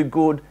who do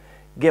good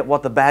get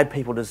what the bad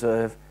people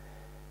deserve,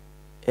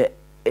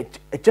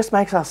 it just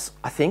makes us,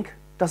 I think,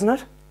 doesn't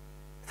it,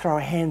 throw our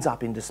hands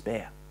up in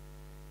despair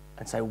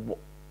and say,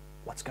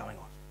 what's going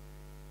on?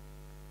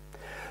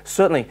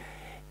 Certainly,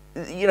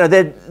 you know,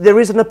 there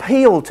is an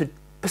appeal to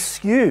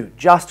pursue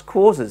just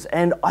causes,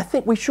 and I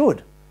think we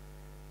should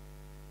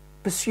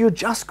pursue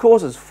just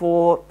causes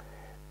for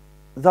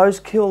those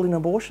killed in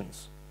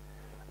abortions.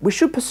 We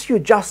should pursue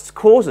just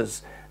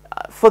causes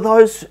for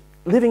those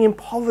living in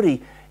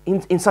poverty,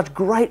 in such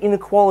great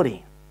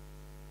inequality.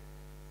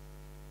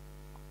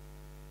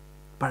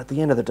 But at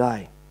the end of the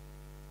day,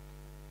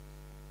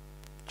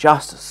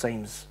 justice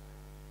seems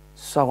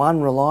so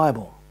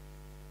unreliable.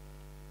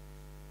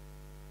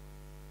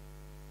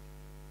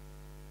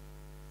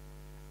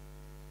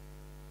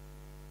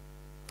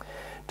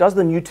 Does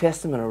the New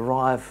Testament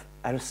arrive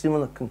at a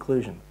similar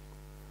conclusion?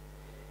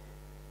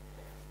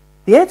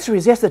 The answer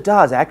is yes, it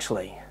does,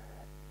 actually,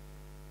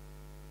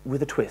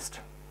 with a twist,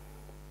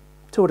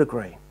 to a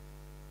degree.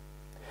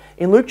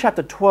 In Luke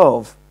chapter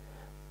 12,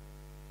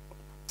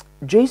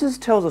 Jesus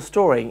tells a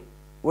story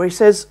where he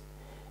says,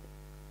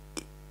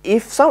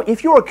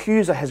 if your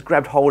accuser has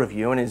grabbed hold of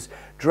you and is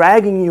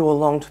dragging you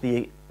along to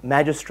the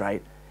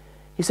magistrate,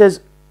 he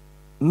says,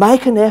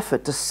 make an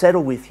effort to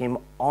settle with him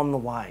on the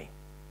way.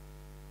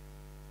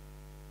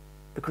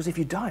 Because if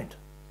you don't,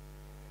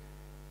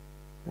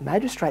 the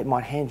magistrate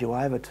might hand you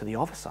over to the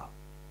officer,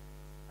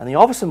 and the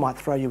officer might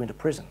throw you into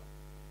prison,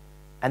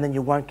 and then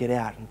you won't get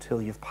out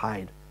until you've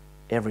paid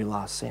every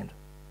last cent.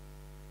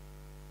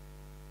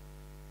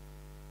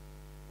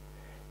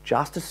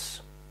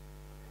 Justice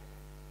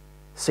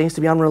seems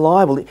to be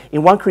unreliable.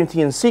 In 1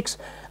 Corinthians 6,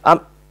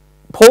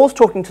 Paul's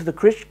talking to the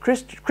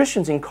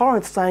Christians in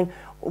Corinth saying,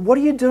 what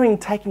are you doing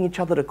taking each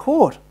other to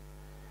court?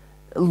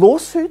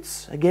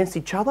 Lawsuits against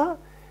each other?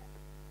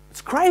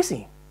 It's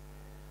crazy.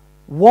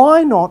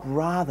 Why not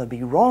rather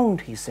be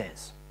wronged, he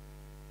says.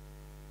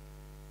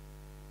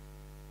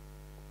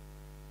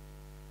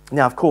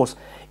 Now, of course,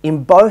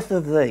 in both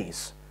of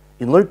these,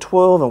 in Luke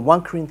 12 and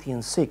 1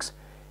 Corinthians 6,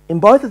 in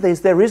both of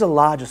these there is a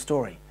larger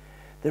story.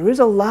 There is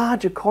a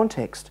larger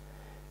context,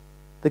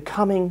 the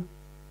coming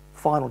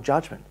final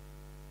judgment.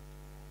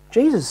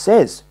 Jesus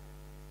says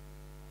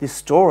this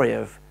story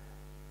of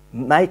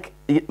make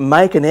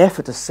an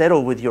effort to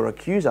settle with your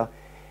accuser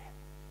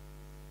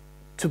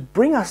to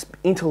bring us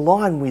into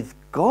line with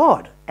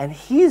God and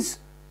his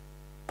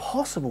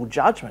possible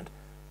judgment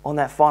on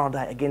that final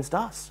day against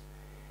us.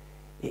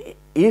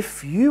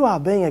 If you are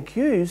being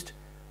accused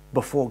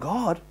before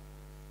God,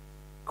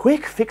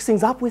 quick, fix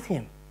things up with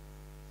him.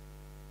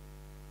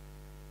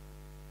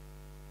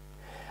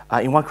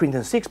 In 1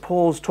 Corinthians 6,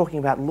 Paul's talking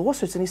about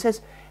lawsuits, and he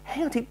says,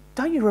 hang on,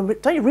 don't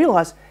you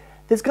realise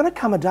there's going to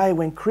come a day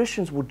when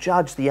Christians will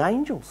judge the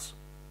angels?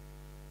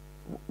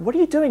 What are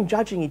you doing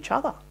judging each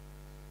other?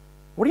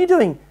 What are you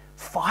doing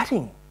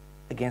fighting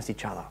against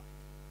each other?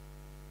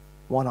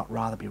 Why not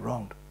rather be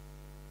wronged?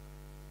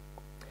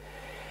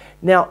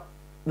 Now,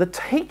 the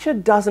teacher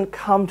doesn't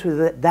come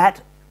to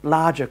that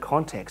larger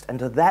context and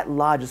to that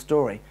larger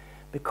story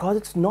because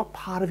it's not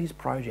part of his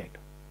project.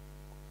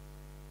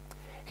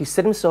 He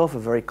set himself a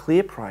very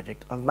clear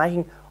project of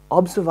making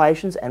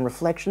observations and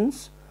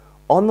reflections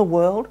on the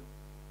world.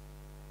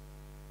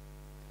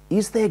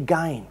 Is there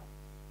gain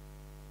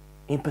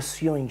in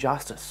pursuing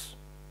justice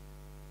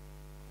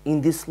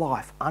in this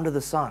life under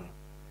the sun?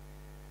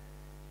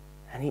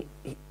 And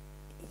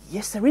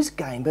yes, there is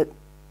gain, but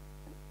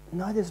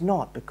no, there's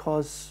not,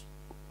 because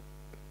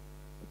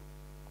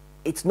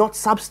it's not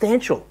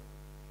substantial.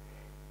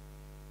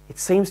 It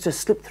seems to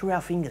slip through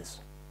our fingers.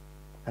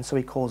 And so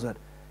he calls it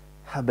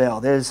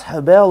Habel. There's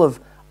Habel of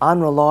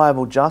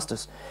unreliable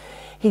justice.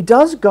 He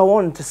does go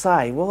on to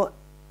say, well,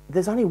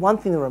 there's only one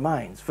thing that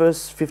remains.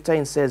 Verse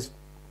 15 says,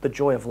 the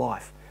joy of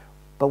life.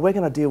 But we're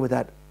going to deal with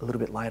that a little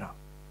bit later.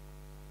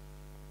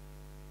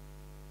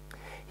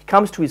 He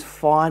comes to his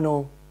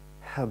final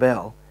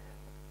Habel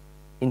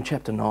in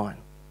chapter 9.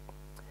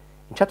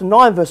 In chapter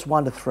 9, verse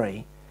 1 to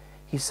 3,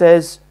 he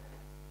says,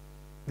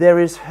 there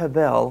is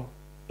Habel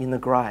in the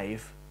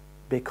grave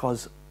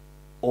because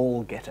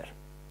all get it.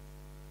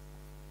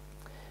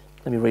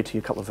 Let me read to you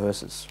a couple of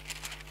verses.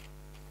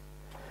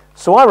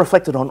 So I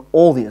reflected on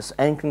all this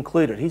and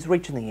concluded, he's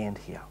reaching the end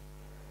here,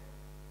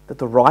 that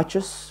the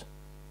righteous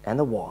and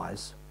the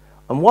wise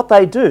and what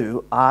they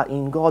do are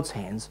in God's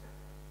hands,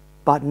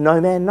 but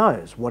no man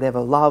knows whatever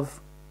love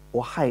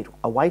or hate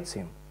awaits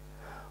him.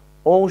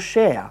 All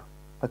share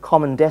a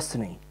common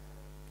destiny,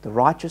 the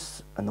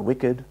righteous and the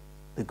wicked,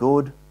 the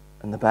good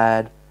and the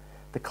bad,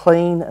 the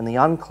clean and the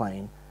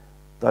unclean,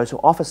 those who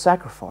offer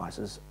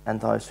sacrifices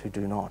and those who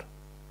do not.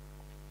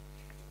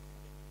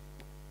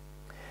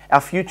 Our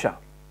future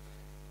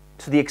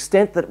to the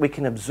extent that we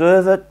can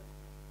observe it,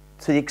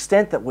 to the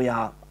extent that we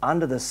are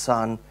under the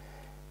sun,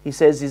 he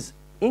says, is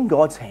in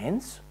God's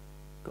hands.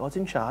 God's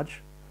in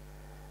charge.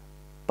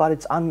 But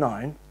it's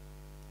unknown.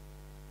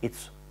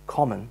 It's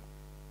common.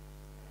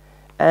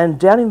 And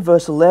down in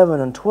verse 11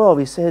 and 12,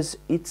 he says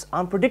it's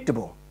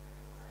unpredictable.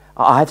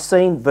 I have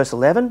seen, verse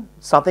 11,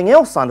 something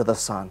else under the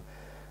sun.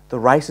 The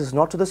race is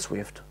not to the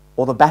swift,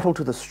 or the battle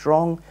to the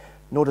strong,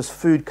 nor does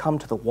food come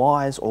to the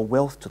wise, or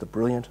wealth to the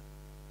brilliant,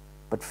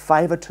 but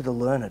favour to the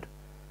learned.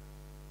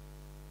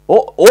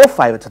 Or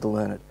favour to the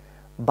learned,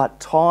 but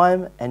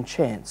time and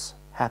chance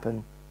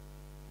happen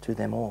to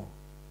them all.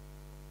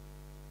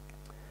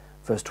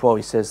 Verse 12,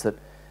 he says that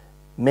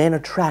men are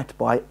trapped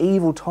by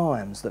evil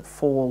times that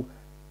fall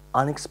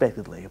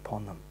unexpectedly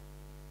upon them.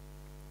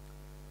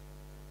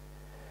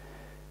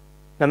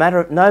 No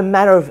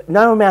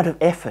amount of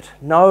effort,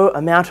 no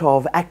amount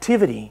of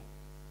activity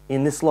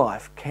in this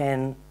life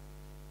can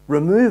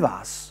remove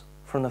us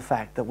from the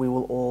fact that we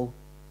will all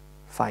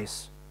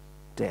face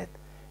death.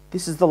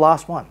 This is the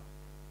last one,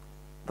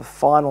 the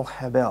final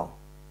Habel.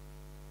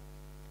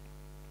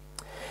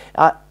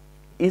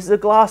 Is the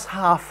glass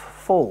half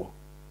full?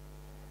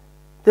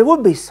 There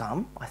would be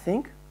some, I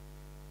think,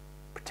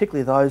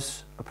 particularly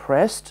those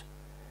oppressed,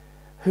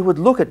 who would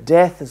look at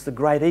death as the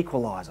great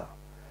equaliser.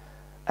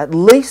 At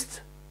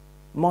least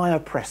my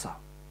oppressor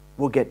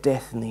will get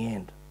death in the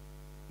end,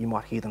 you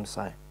might hear them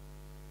say.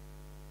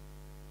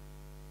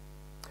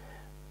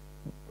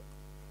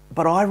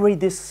 But I read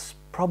this,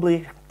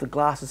 probably the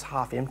glass is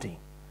half empty.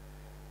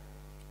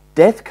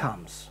 Death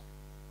comes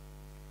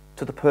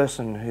to the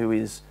person who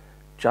is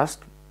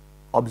just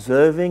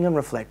observing and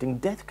reflecting.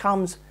 Death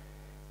comes,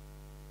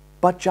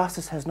 but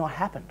justice has not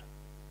happened.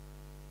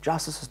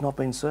 Justice has not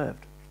been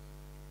served.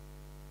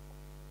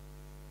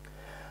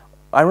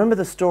 I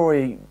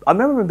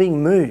remember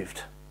being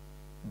moved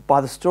by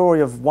the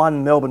story of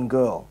one Melbourne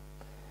girl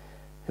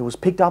who was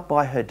picked up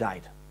by her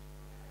date,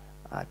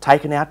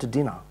 taken out to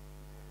dinner,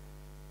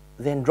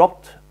 then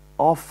dropped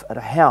off at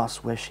a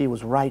house where she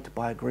was raped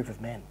by a group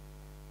of men.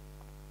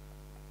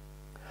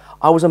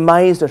 I was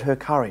amazed at her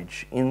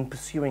courage in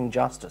pursuing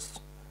justice.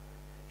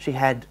 She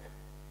had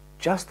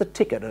just the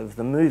ticket of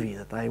the movie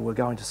that they were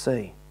going to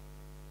see.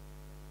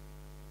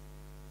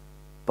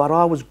 But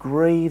I was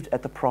grieved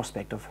at the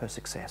prospect of her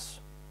success.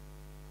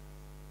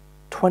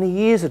 20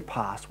 years had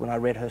passed when I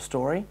read her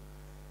story,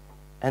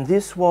 and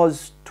this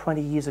was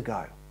 20 years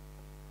ago.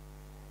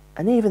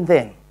 And even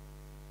then,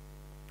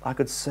 I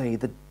could see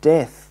that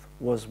death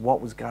was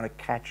what was going to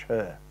catch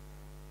her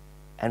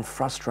and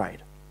frustrate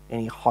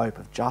any hope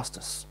of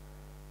justice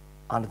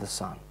under the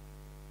sun.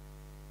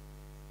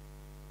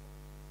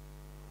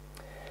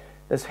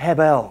 There's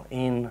Habel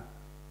in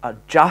a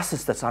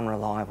justice that's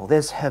unreliable.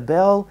 There's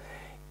Habel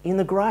in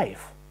the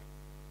grave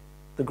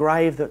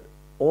that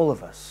all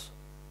of us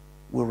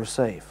will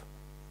receive.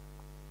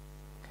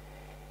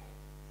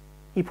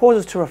 He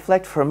pauses to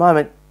reflect for a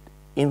moment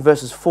in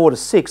verses 4 to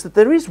 6 that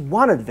there is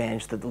one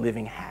advantage that the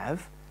living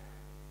have,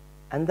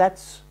 and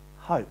that's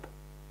hope.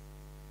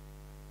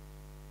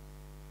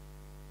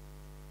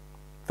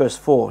 Verse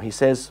 4, he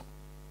says,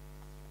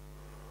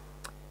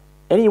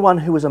 anyone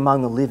who is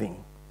among the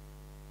living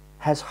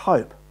has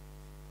hope.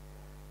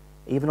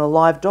 Even a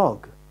live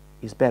dog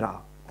is better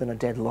than a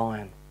dead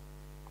lion.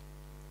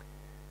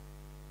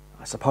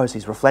 I suppose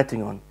he's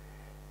reflecting on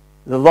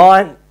the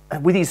lion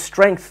with his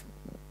strength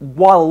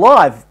while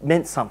alive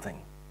meant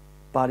something,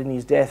 but in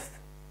his death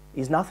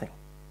is nothing.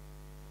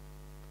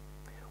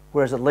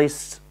 Whereas at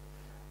least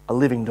a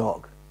living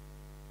dog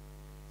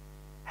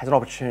has an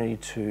opportunity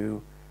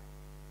to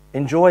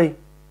enjoy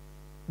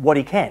what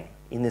he can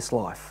in this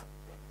life.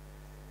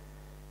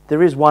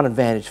 There is one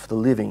advantage for the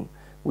living.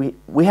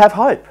 We have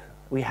hope.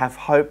 We have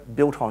hope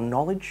built on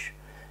knowledge.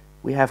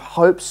 We have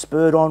hope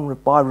spurred on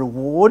by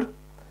reward.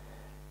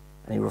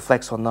 And he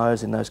reflects on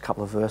those in those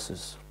couple of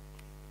verses.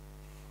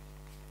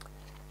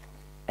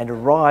 And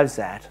arrives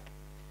at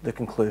the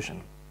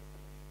conclusion.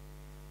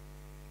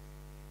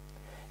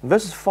 In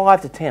verses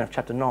 5 to 10 of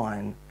chapter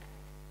 9,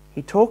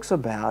 he talks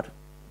about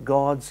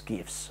God's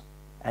gifts.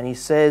 And he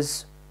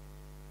says,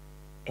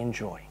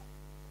 enjoy.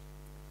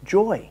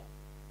 Joy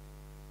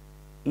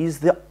is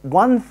the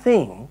one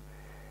thing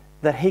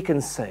that he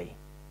can see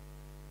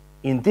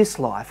in this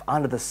life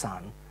under the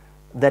sun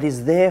that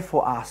is there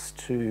for us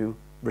to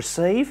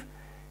receive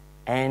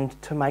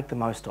and to make the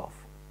most of.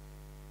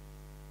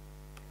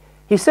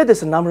 He said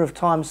this a number of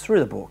times through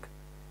the book,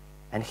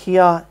 and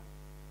here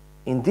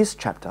in this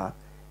chapter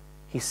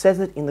he says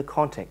it in the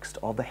context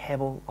of the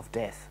Hebel of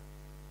death.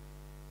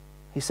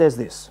 He says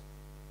this,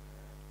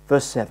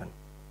 verse 7,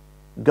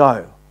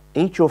 go,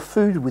 eat your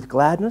food with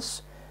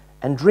gladness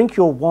and drink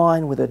your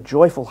wine with a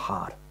joyful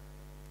heart,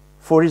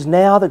 for it is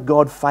now that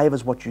God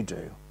favours what you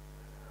do.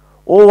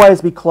 Always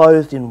be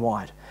clothed in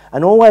white,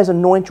 and always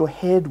anoint your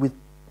head with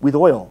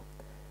oil.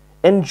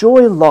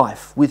 Enjoy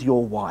life with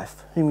your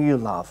wife, whom you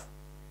love.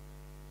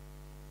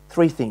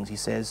 3 things, he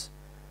says.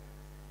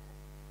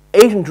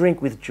 Eat and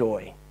drink with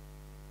joy.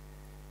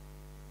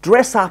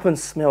 Dress up and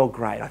smell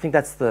great. I think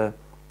that's the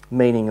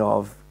meaning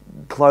of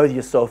clothe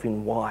yourself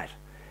in white.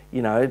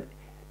 You know,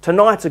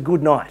 tonight's a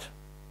good night.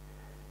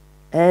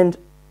 And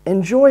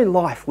enjoy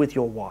life with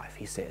your wife,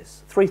 he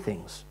says. 3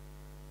 things.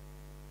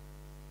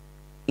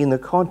 In the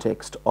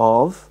context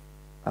of,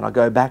 and I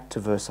go back to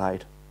verse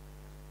 8,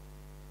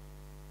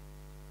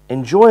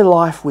 enjoy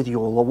life with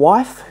your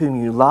wife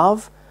whom you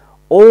love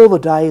all the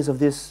days of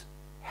this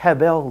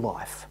Hebel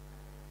life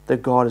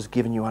that God has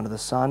given you under the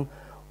sun,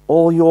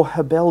 all your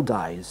Hebel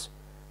days.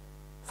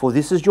 For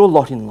this is your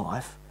lot in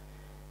life,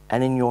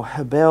 and in your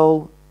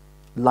Hebel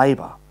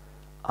labour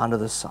under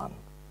the sun.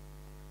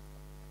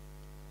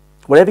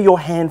 Whatever your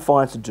hand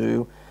finds to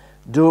do,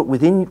 do it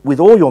with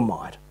all your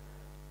might,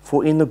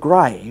 for in the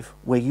grave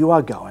where you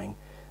are going,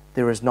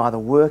 there is neither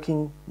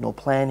working, nor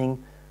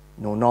planning,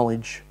 nor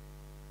knowledge,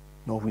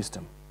 nor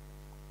wisdom.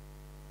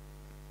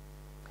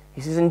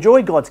 He says,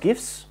 enjoy God's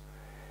gifts.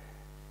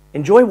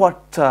 Enjoy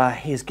what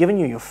He has given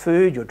you, your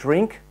food, your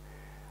drink,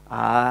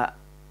 a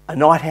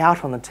night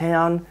out on the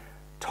town,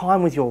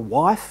 time with your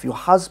wife, your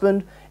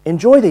husband.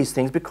 Enjoy these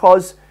things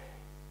because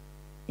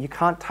you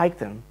can't take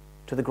them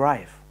to the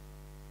grave.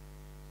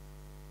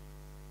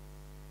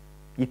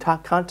 You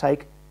can't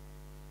take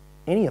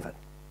any of it.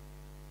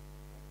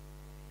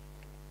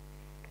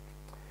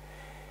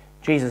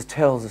 Jesus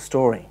tells the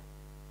story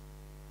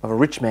of a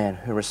rich man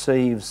who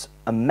receives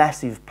a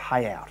massive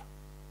payout.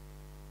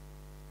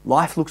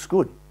 Life looks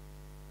good.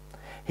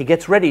 He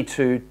gets ready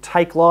to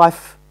take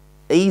life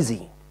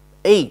easy,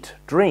 eat,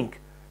 drink,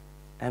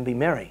 and be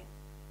merry.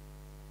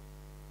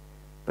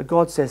 But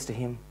God says to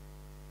him,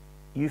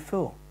 you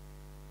fool,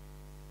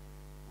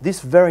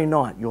 this very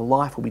night your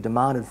life will be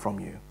demanded from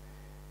you,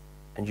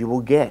 and you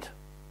will get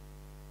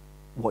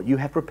what you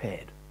have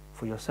prepared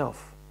for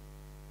yourself.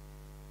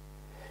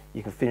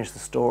 You can finish the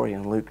story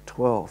in Luke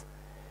 12.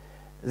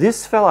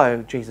 This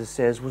fellow, Jesus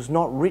says, was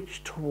not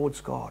rich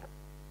towards God.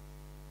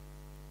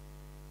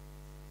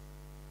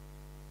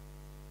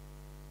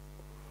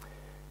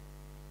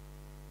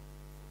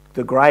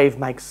 The grave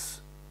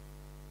makes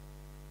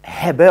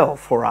Hebel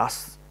for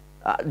us.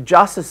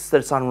 Justice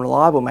that's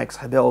unreliable makes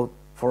Hebel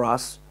for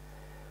us.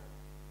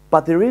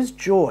 But there is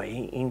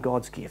joy in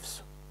God's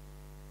gifts.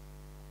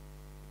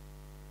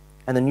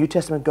 And the New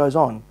Testament goes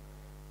on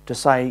to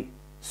say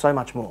so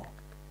much more.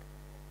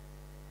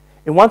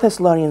 In 1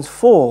 Thessalonians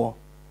 4,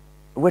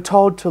 we're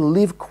told to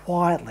live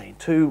quietly,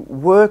 to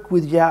work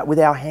with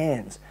our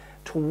hands,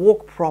 to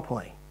walk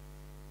properly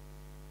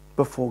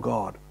before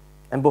God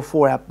and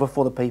before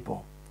the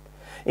people.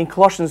 In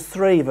Colossians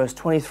 3, verse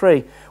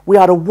 23, we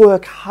are to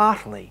work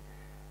heartily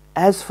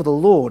as for the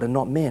Lord and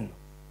not men.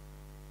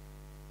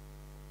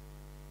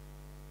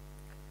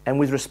 And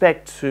with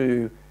respect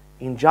to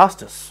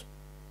injustice,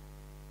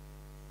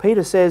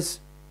 Peter says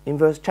in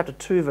chapter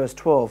 2, verse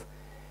 12,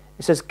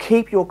 it says,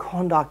 keep your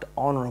conduct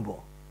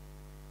honourable,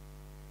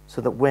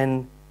 so that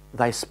when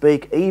they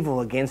speak evil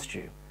against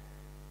you,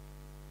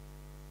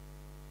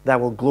 they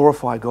will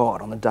glorify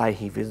God on the day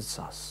He visits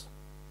us.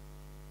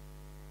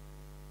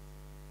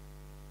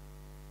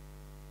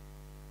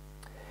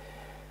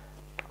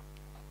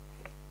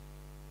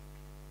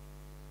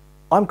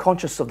 I'm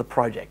conscious of the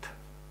project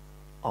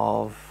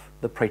of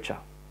the preacher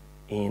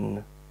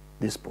in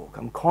this book.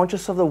 I'm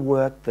conscious of the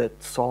work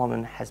that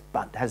Solomon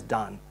has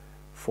done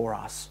for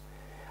us.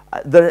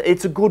 That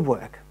it's a good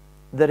work.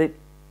 That it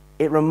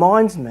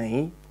reminds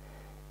me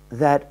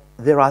that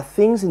there are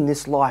things in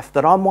this life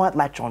that I might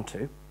latch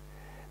onto,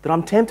 that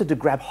I'm tempted to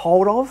grab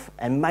hold of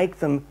and make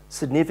them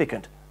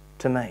significant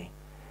to me.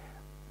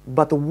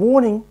 But the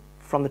warning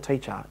from the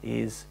teacher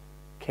is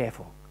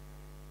careful.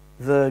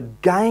 The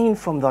gain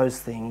from those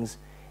things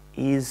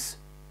is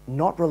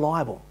not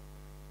reliable,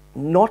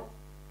 not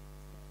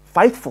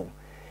faithful.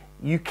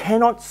 You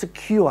cannot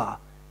secure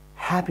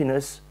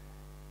happiness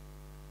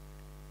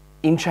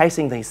in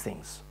chasing these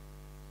things.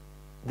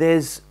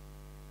 There's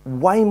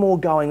way more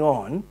going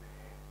on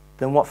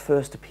than what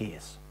first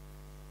appears.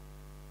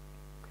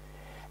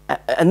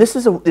 And this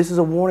is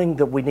a warning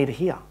that we need to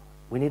hear.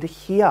 We need to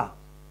hear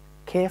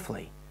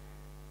carefully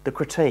the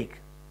critique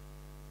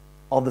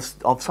of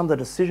some of the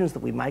decisions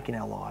that we make in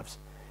our lives.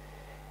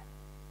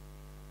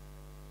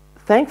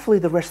 Thankfully,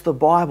 the rest of the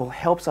Bible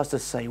helps us to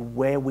see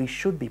where we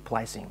should be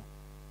placing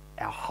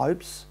our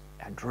hopes,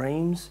 our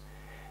dreams.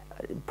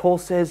 Paul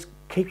says,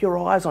 keep your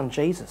eyes on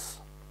Jesus,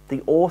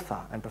 the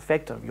author and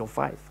perfecter of your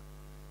faith.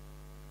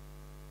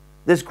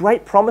 There's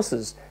great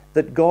promises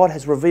that God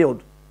has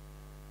revealed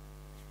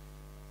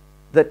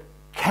that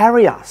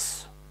carry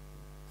us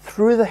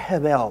through the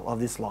Hebel of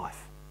this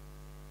life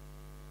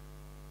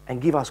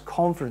and give us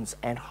confidence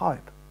and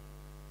hope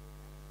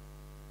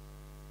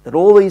that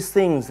all these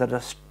things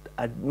that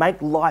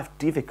make life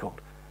difficult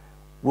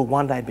will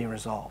one day be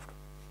resolved.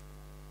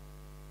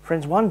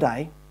 Friends, one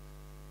day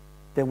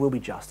there will be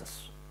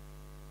justice.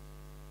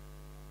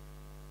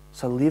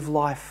 So live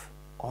life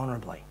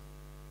honourably.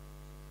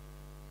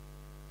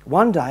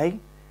 One day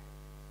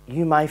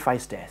you may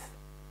face death.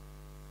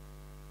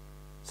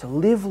 So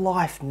live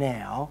life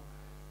now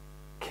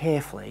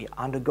carefully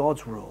under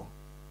God's rule,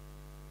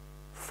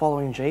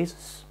 following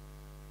Jesus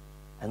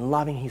and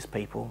loving His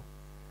people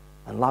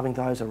and loving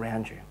those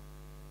around you,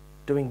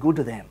 doing good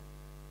to them.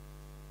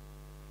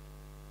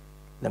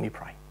 Let me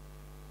pray.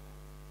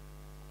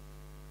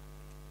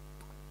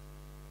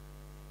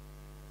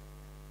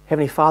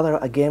 Heavenly Father,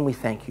 again we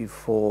thank you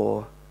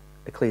for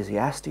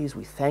Ecclesiastes.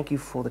 We thank you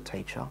for the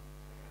teacher.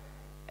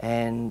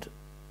 And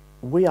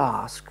we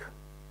ask,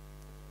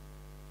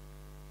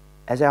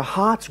 as our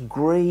hearts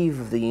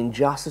grieve the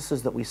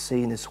injustices that we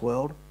see in this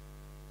world,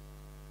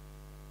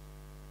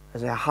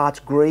 as our hearts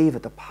grieve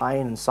at the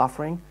pain and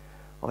suffering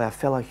of our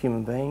fellow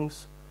human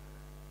beings,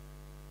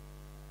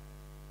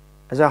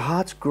 as our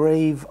hearts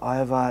grieve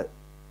over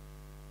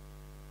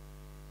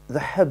the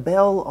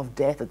hebel of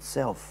death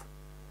itself,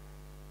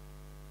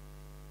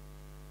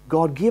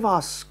 God, give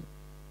us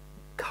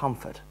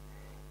comfort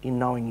in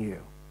knowing you.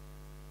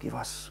 Give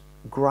us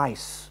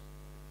grace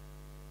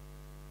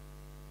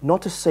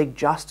not to seek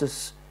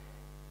justice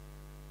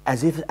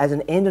as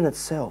an end in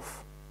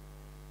itself,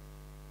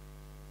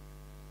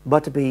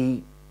 but to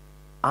be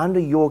under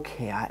your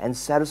care and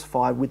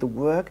satisfied with the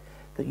work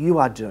that you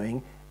are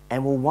doing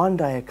and will one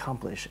day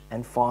accomplish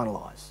and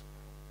finalise.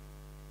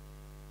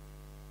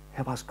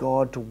 Help us,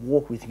 God, to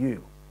walk with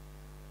you,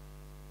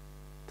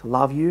 to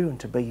love you and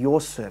to be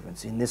your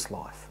servants in this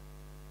life.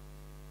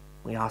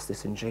 We ask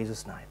this in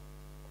Jesus' name.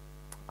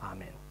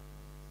 Amen.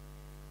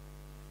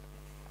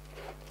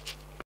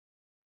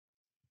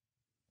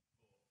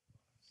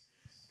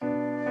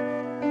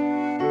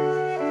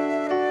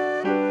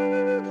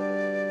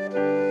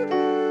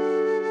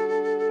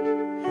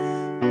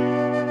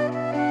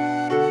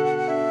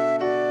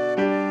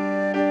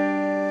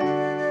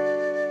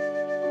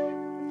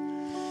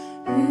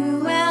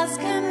 Who else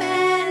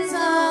commands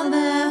all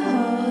the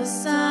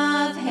hosts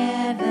of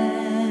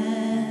heaven?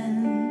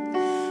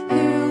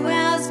 Who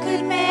else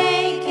could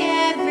make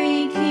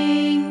every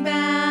king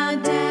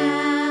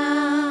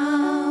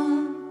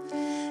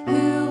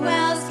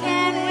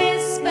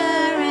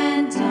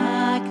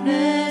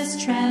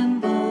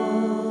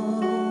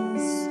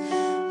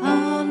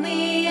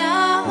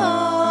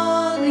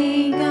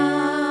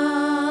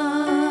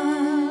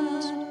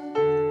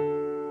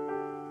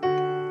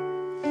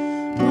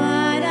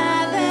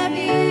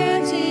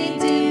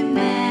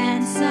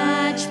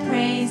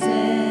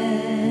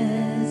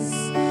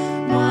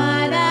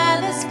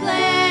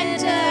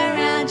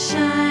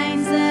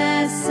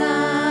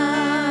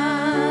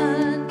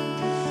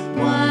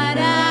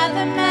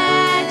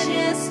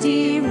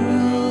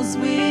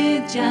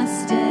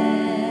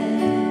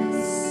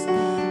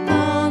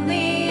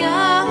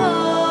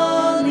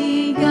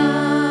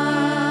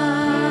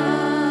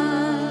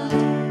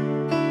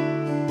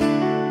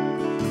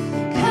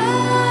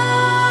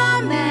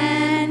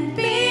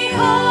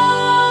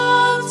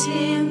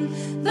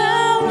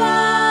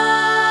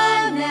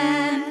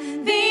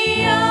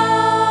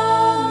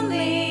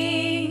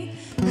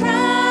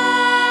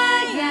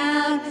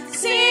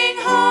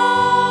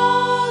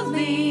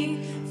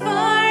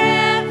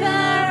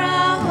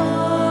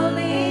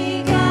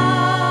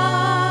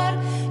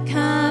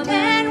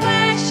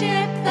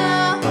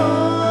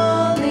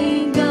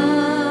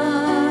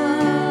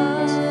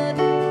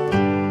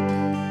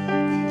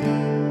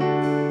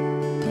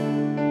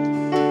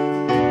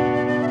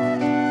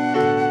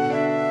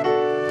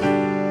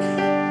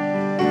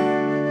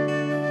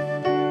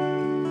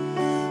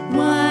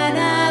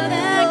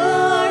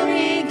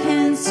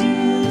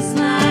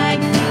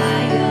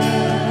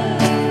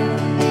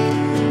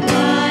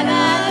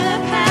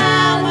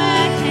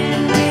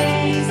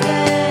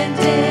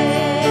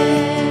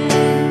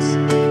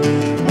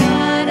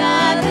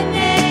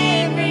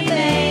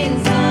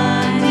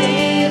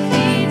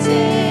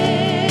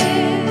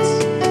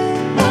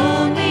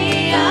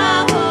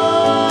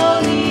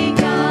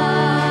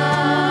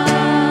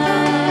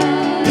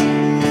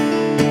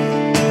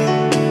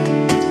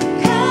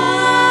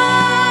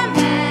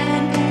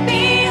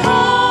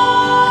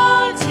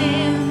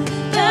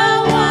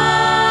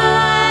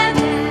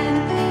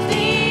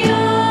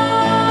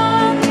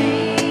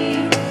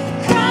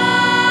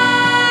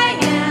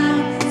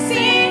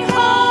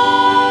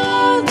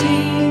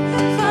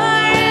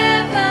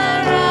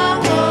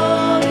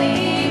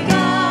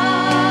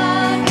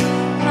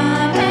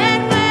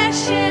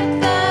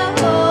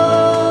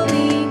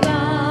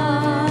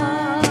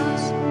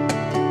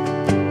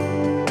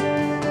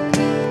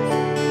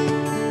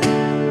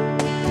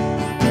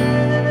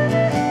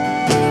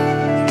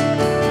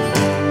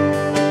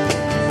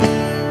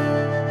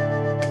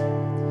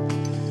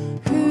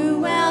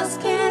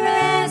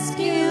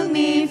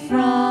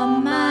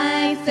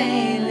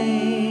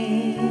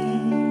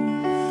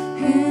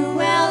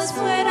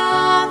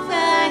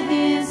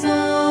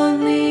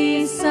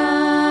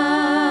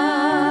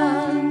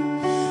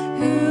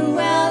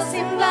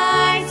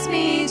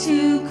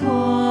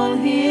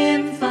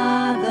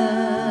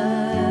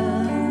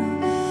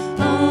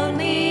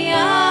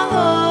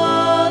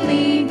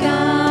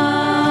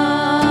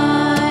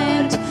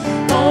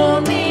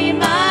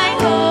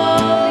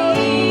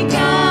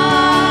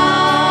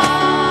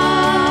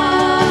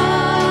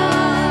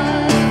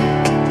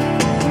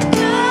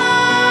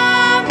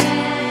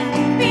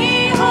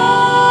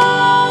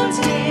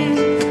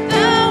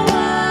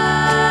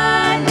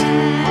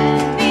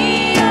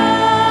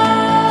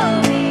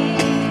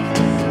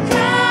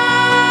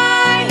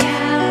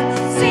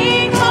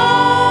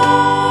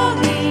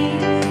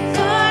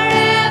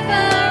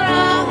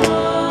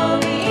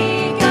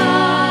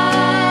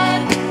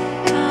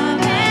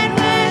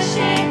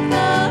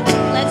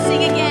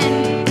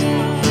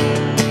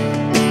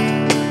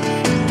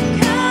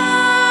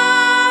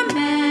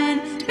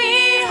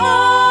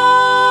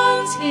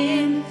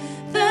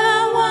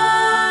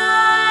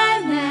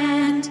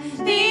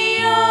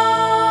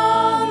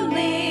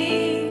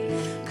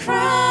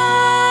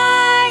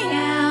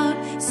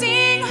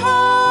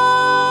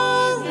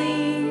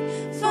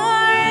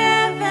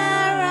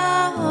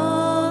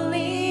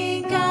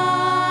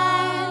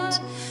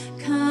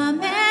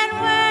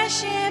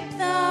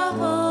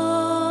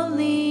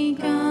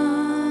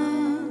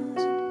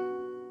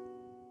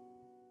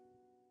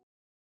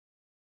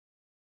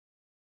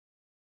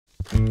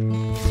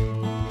G'day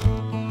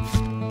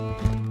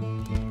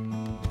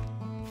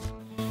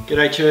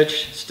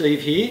church,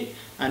 Steve here,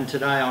 and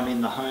today I'm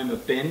in the home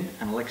of Ben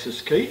and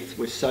Alexis Keith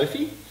with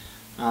Sophie.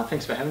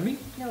 Thanks for having me.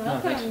 You're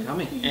welcome. Thanks for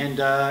coming. And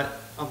I've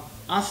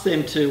asked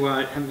them to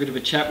have a bit of a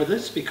chat with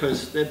us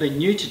because they've been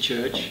new to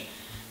church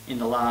in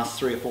the last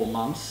 3 or 4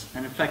 months,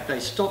 and in fact they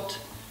stopped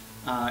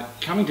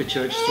coming to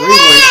church 3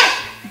 weeks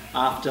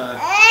after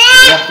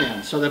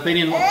lockdown. So they've been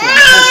in lockdown the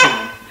whole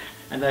time,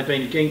 and they've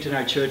been getting to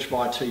know church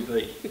via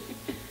TV.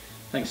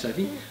 Thanks,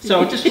 Sophie. So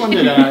I just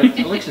wondered,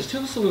 Alexis,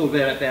 tell us a little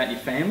bit about your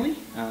family,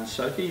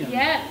 Sophie.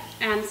 Yeah,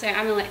 so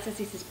I'm Alexis,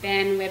 this is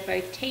Ben, we're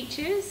both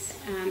teachers,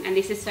 and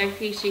this is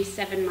Sophie, she's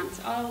 7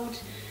 months old.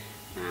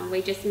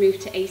 We just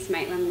moved to East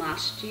Maitland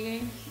last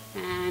year,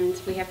 and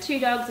we have 2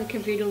 dogs, a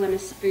cavoodle and a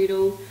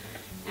spoodle,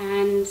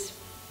 and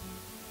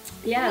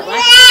yeah,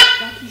 like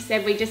you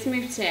said, we just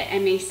moved to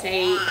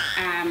MEC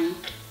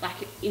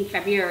like in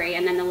February,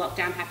 and then the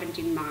lockdown happened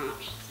in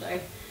March, so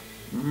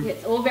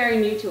it's all very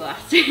new to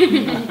us.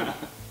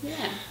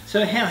 Yeah.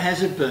 So how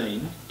has it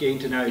been getting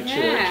to know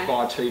church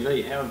via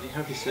TV? How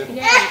have you settled?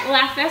 Yeah, well,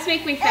 our first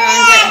week we found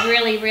it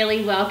really,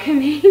 really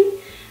welcoming.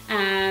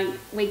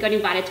 We got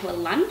invited to a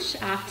lunch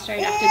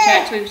straight after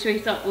church, which we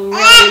thought we were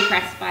really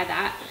impressed by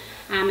that.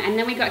 And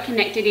then we got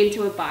connected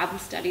into a Bible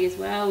study as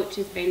well, which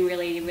has been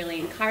really, really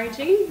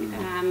encouraging.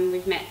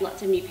 We've met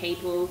lots of new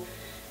people.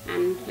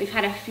 We've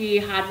had a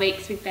few hard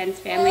weeks with Ben's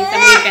family,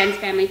 somebody in Ben's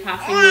family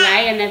passing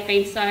away, and they've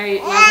been so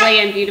lovely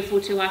and beautiful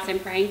to us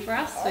and praying for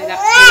us, so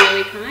that's been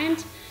really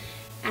kind.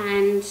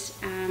 And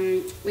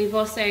we've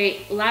also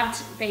loved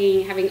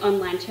having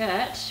online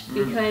church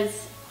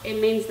because it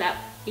means that,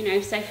 you know,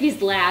 if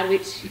Sophie's loud,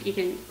 which you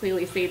can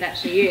clearly see that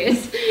she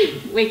is,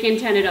 we can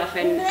turn it off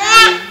and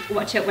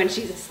watch it when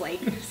she's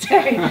asleep.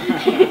 So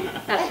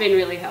that's been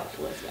really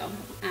helpful as well.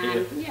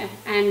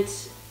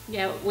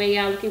 We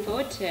are looking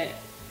forward to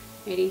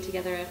meeting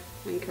together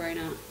when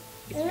Corona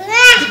is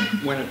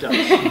when it does,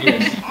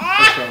 yes,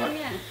 that's right.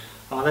 Yeah.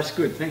 Oh, that's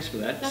good, thanks for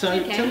that. That's so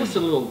okay. Tell us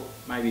a little,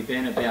 maybe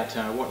Ben, about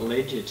what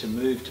led you to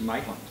move to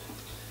Maitland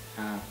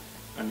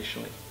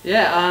initially.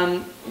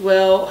 Yeah,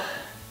 well,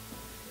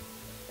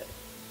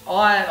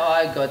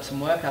 I got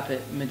some work up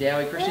at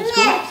Medowie Christian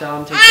School, so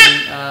I'm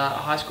teaching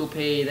high school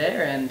PE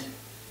there, and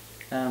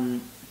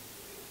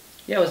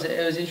it was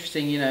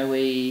interesting. You know,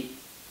 we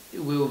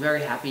were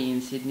very happy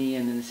in Sydney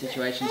and in the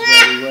situations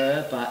where we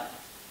were, but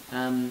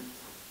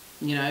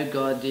you know,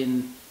 God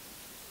in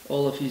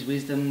all of his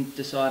wisdom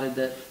decided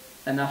that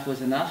enough was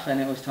enough, and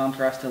it was time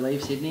for us to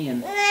leave Sydney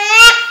and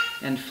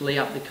flee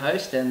up the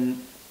coast. And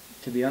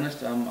to be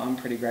honest, I'm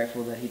pretty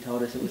grateful that he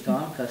told us it was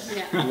time, because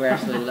we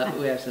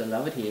absolutely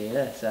love it here.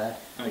 Yeah, so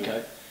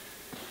okay.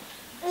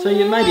 So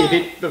you maybe a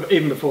bit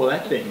even before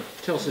that, then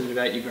tell us a bit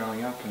about you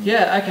growing up.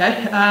 Yeah.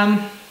 Okay.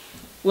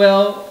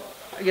 Well,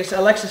 I guess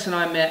Alexis and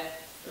I met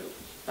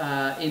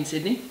in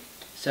Sydney.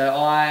 So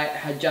I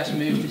had just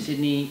moved to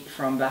Sydney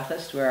from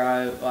Bathurst, where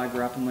I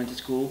grew up and went to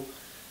school.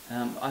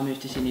 I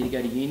moved to Sydney to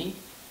go to uni,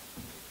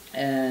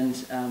 and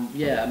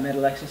I met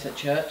Alexis at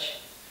church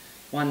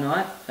one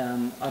night.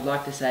 I'd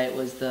like to say it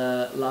was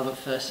the love at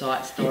first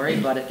sight story,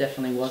 but it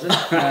definitely wasn't.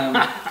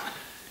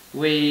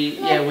 We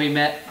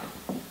met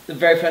the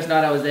very first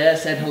night I was there,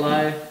 said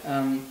hello,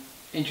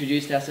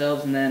 introduced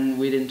ourselves, and then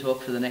we didn't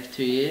talk for the next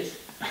 2 years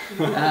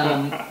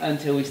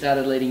until we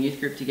started leading youth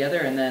group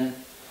together, and then,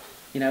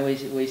 you know,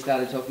 we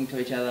started talking to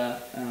each other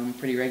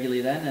pretty regularly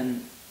then,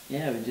 and we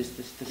just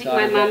decided. I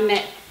think my mum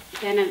met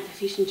Ben at the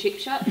fish and chip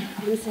shop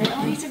and said,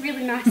 "Oh, he's a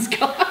really nice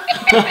guy."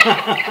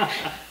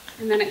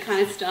 And then it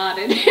kind of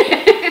started.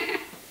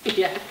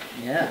 Yeah.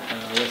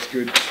 That's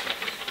good.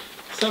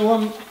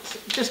 So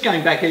just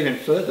going back even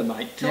further,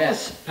 mate, tell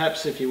us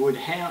perhaps, if you would,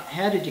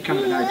 how did you come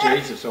to know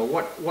Jesus, or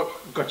what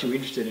got you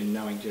interested in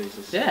knowing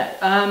Jesus? Yeah.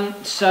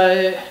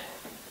 So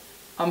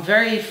I'm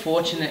very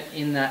fortunate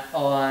in that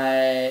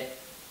I'm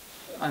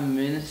a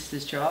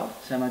minister's child.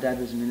 So my dad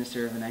was a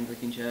minister of an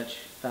Anglican church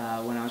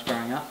when I was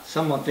growing up.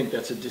 Some might think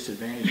that's a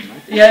disadvantage,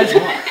 mate. Yeah.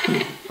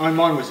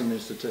 Mine was a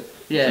minister too.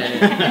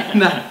 Yeah.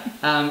 No.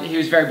 He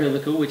was very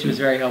biblical, which was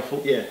very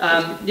helpful.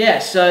 Yeah.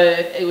 So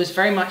it was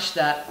very much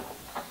that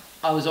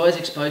I was always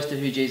exposed to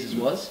who Jesus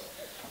was,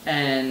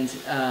 and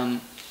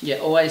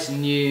always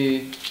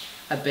knew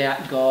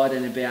about God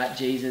and about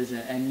Jesus,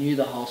 and knew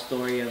the whole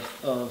story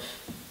of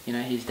you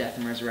know, his death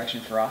and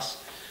resurrection for us.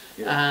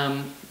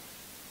 Yeah.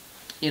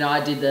 You know,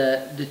 I did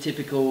the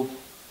typical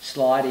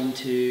slide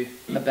into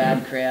a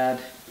bad crowd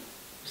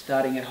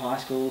starting at high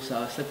school, so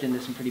I slipped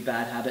into some pretty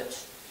bad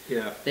habits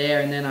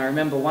there. And then I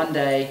remember one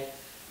day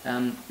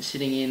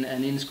sitting in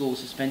an in-school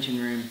suspension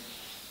room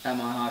at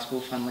my high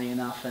school, funnily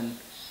enough, and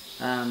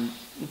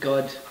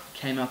God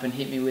came up and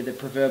hit me with a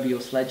proverbial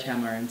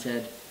sledgehammer and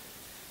said,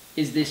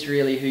 "Is this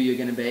really who you're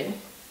going to be?"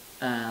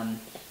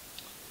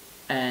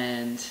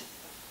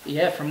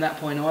 From that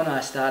point on,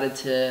 I started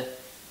to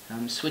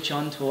switch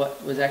on to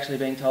what was actually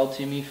being told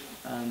to me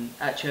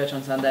at church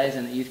on Sundays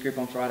and at youth group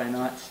on Friday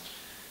nights.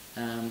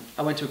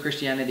 I went to a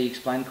Christianity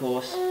Explained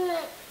course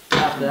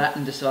after that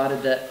and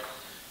decided that,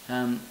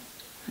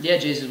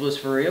 Jesus was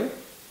for real,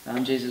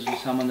 Jesus was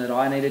someone that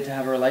I needed to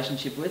have a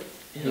relationship with.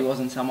 Yeah. He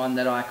wasn't someone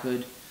that I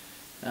could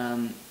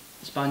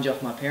sponge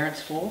off my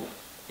parents for.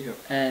 Yeah.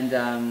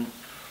 And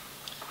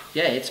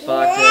it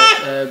sparked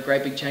a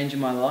great big change in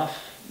my life.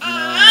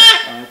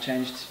 I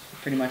changed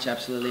pretty much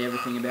absolutely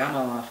everything about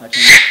my life. I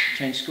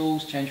changed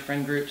schools, changed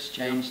friend groups,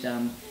 changed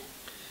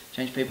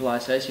people I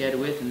associated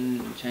with,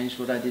 and changed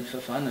what I did for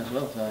fun as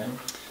well.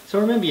 So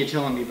I remember you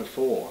telling me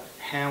before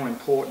how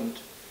important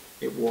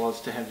it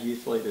was to have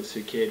youth leaders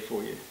who cared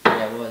for you.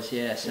 Yeah, it was.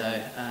 Yeah.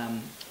 So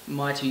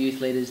my two youth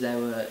leaders,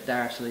 they're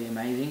absolutely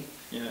amazing.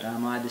 Yeah.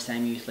 I had the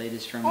same youth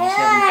leaders from year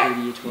 7 through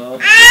to year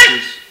 12,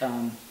 which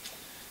was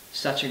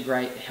such a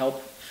great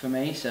help for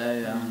me.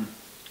 So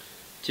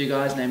two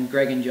guys named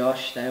Greg and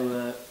Josh, they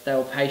were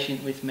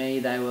patient with me.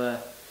 They were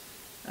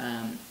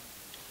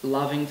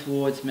loving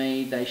towards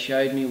me. They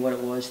showed me what it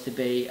was to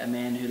be a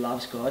man who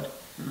loves God.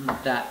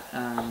 That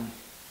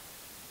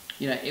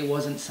it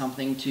wasn't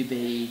something to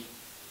be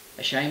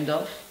ashamed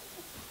of.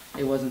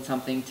 It wasn't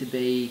something to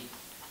be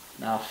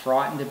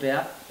frightened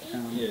about.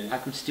 I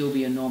could still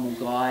be a normal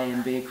guy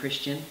and be a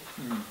Christian.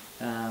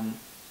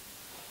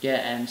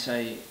 And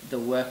so the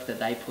work that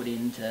they put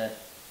into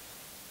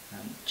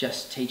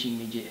just teaching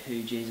me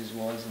who Jesus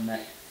was, and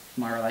that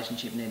my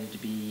relationship needed to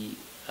be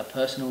a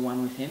personal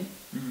one with him.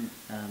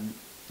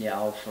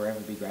 I'll forever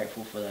be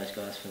grateful for those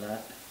guys for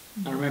that.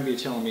 I remember you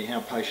telling me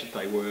how patient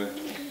they were.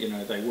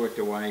 They worked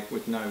away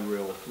with no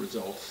real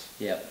results.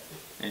 Yep.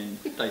 And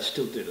they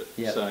still did it.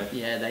 Yep. So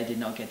yeah, they did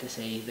not get to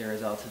see the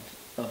results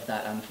of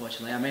that,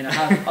 unfortunately. I mean,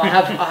 I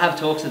have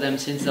talked to them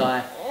since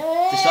I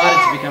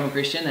decided to become a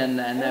Christian,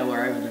 and they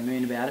were over the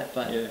moon about it.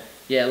 But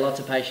lots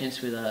of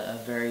patience with a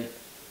very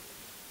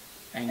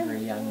angry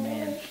young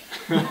man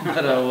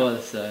that I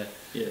was. So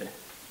yeah.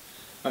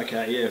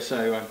 Okay, yeah,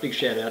 so big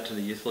shout out to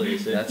the youth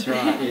leaders there. That's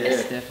right,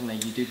 yes,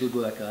 definitely. You do good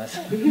work, guys.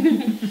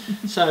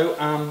 So,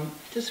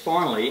 just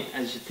finally,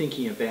 as you're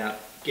thinking about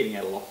getting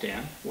out of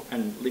lockdown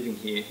and living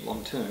here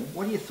long term,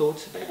 what are your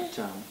thoughts about,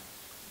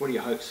 what are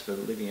your hopes for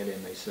living at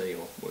MEC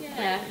or working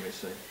at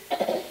MEC?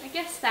 I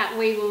guess that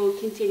we will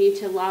continue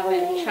to love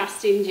and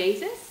trust in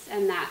Jesus,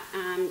 and that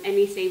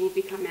MEC will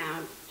become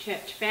our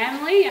church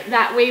family,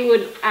 that we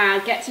would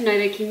get to know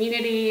the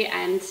community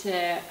and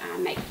to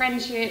make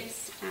friendships.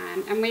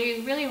 And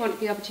we really want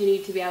the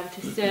opportunity to be able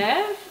to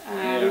serve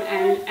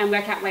and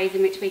work out ways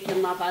in which we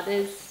can love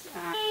others.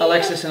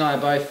 Alexis and I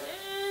both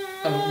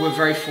were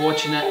very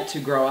fortunate to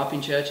grow up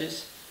in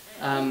churches,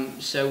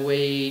 so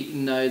we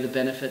know the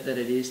benefit that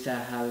it is to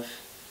have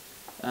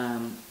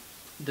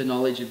the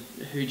knowledge of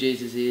who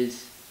Jesus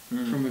is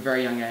from a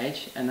very young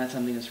age, and that's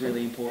something that's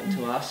really important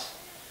to us.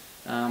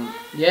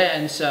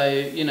 And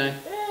so,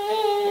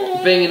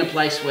 being in a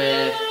place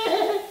where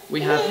we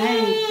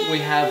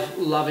have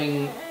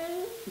loving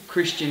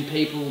Christian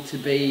people to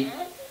be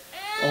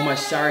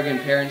almost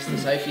surrogate parents to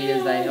Sophie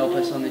as they help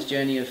us on this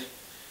journey of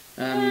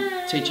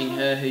teaching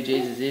her who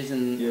Jesus is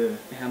and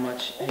how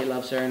much he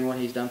loves her and what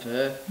he's done for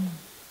her.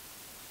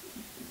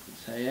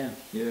 So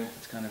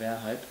that's kind of our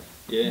hope.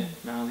 Yeah,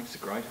 no, I think it's a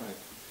great hope.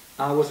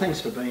 Well, thanks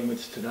for being with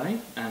us today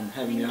and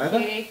having me over.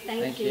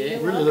 Thank you.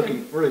 Really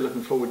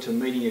looking forward to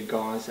meeting you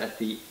guys at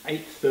the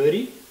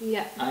 8:30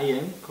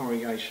 a.m.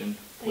 congregation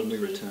when we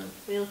return.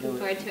 We're looking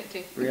forward to it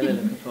too. Really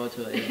looking forward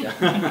to it.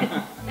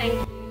 Thank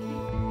you.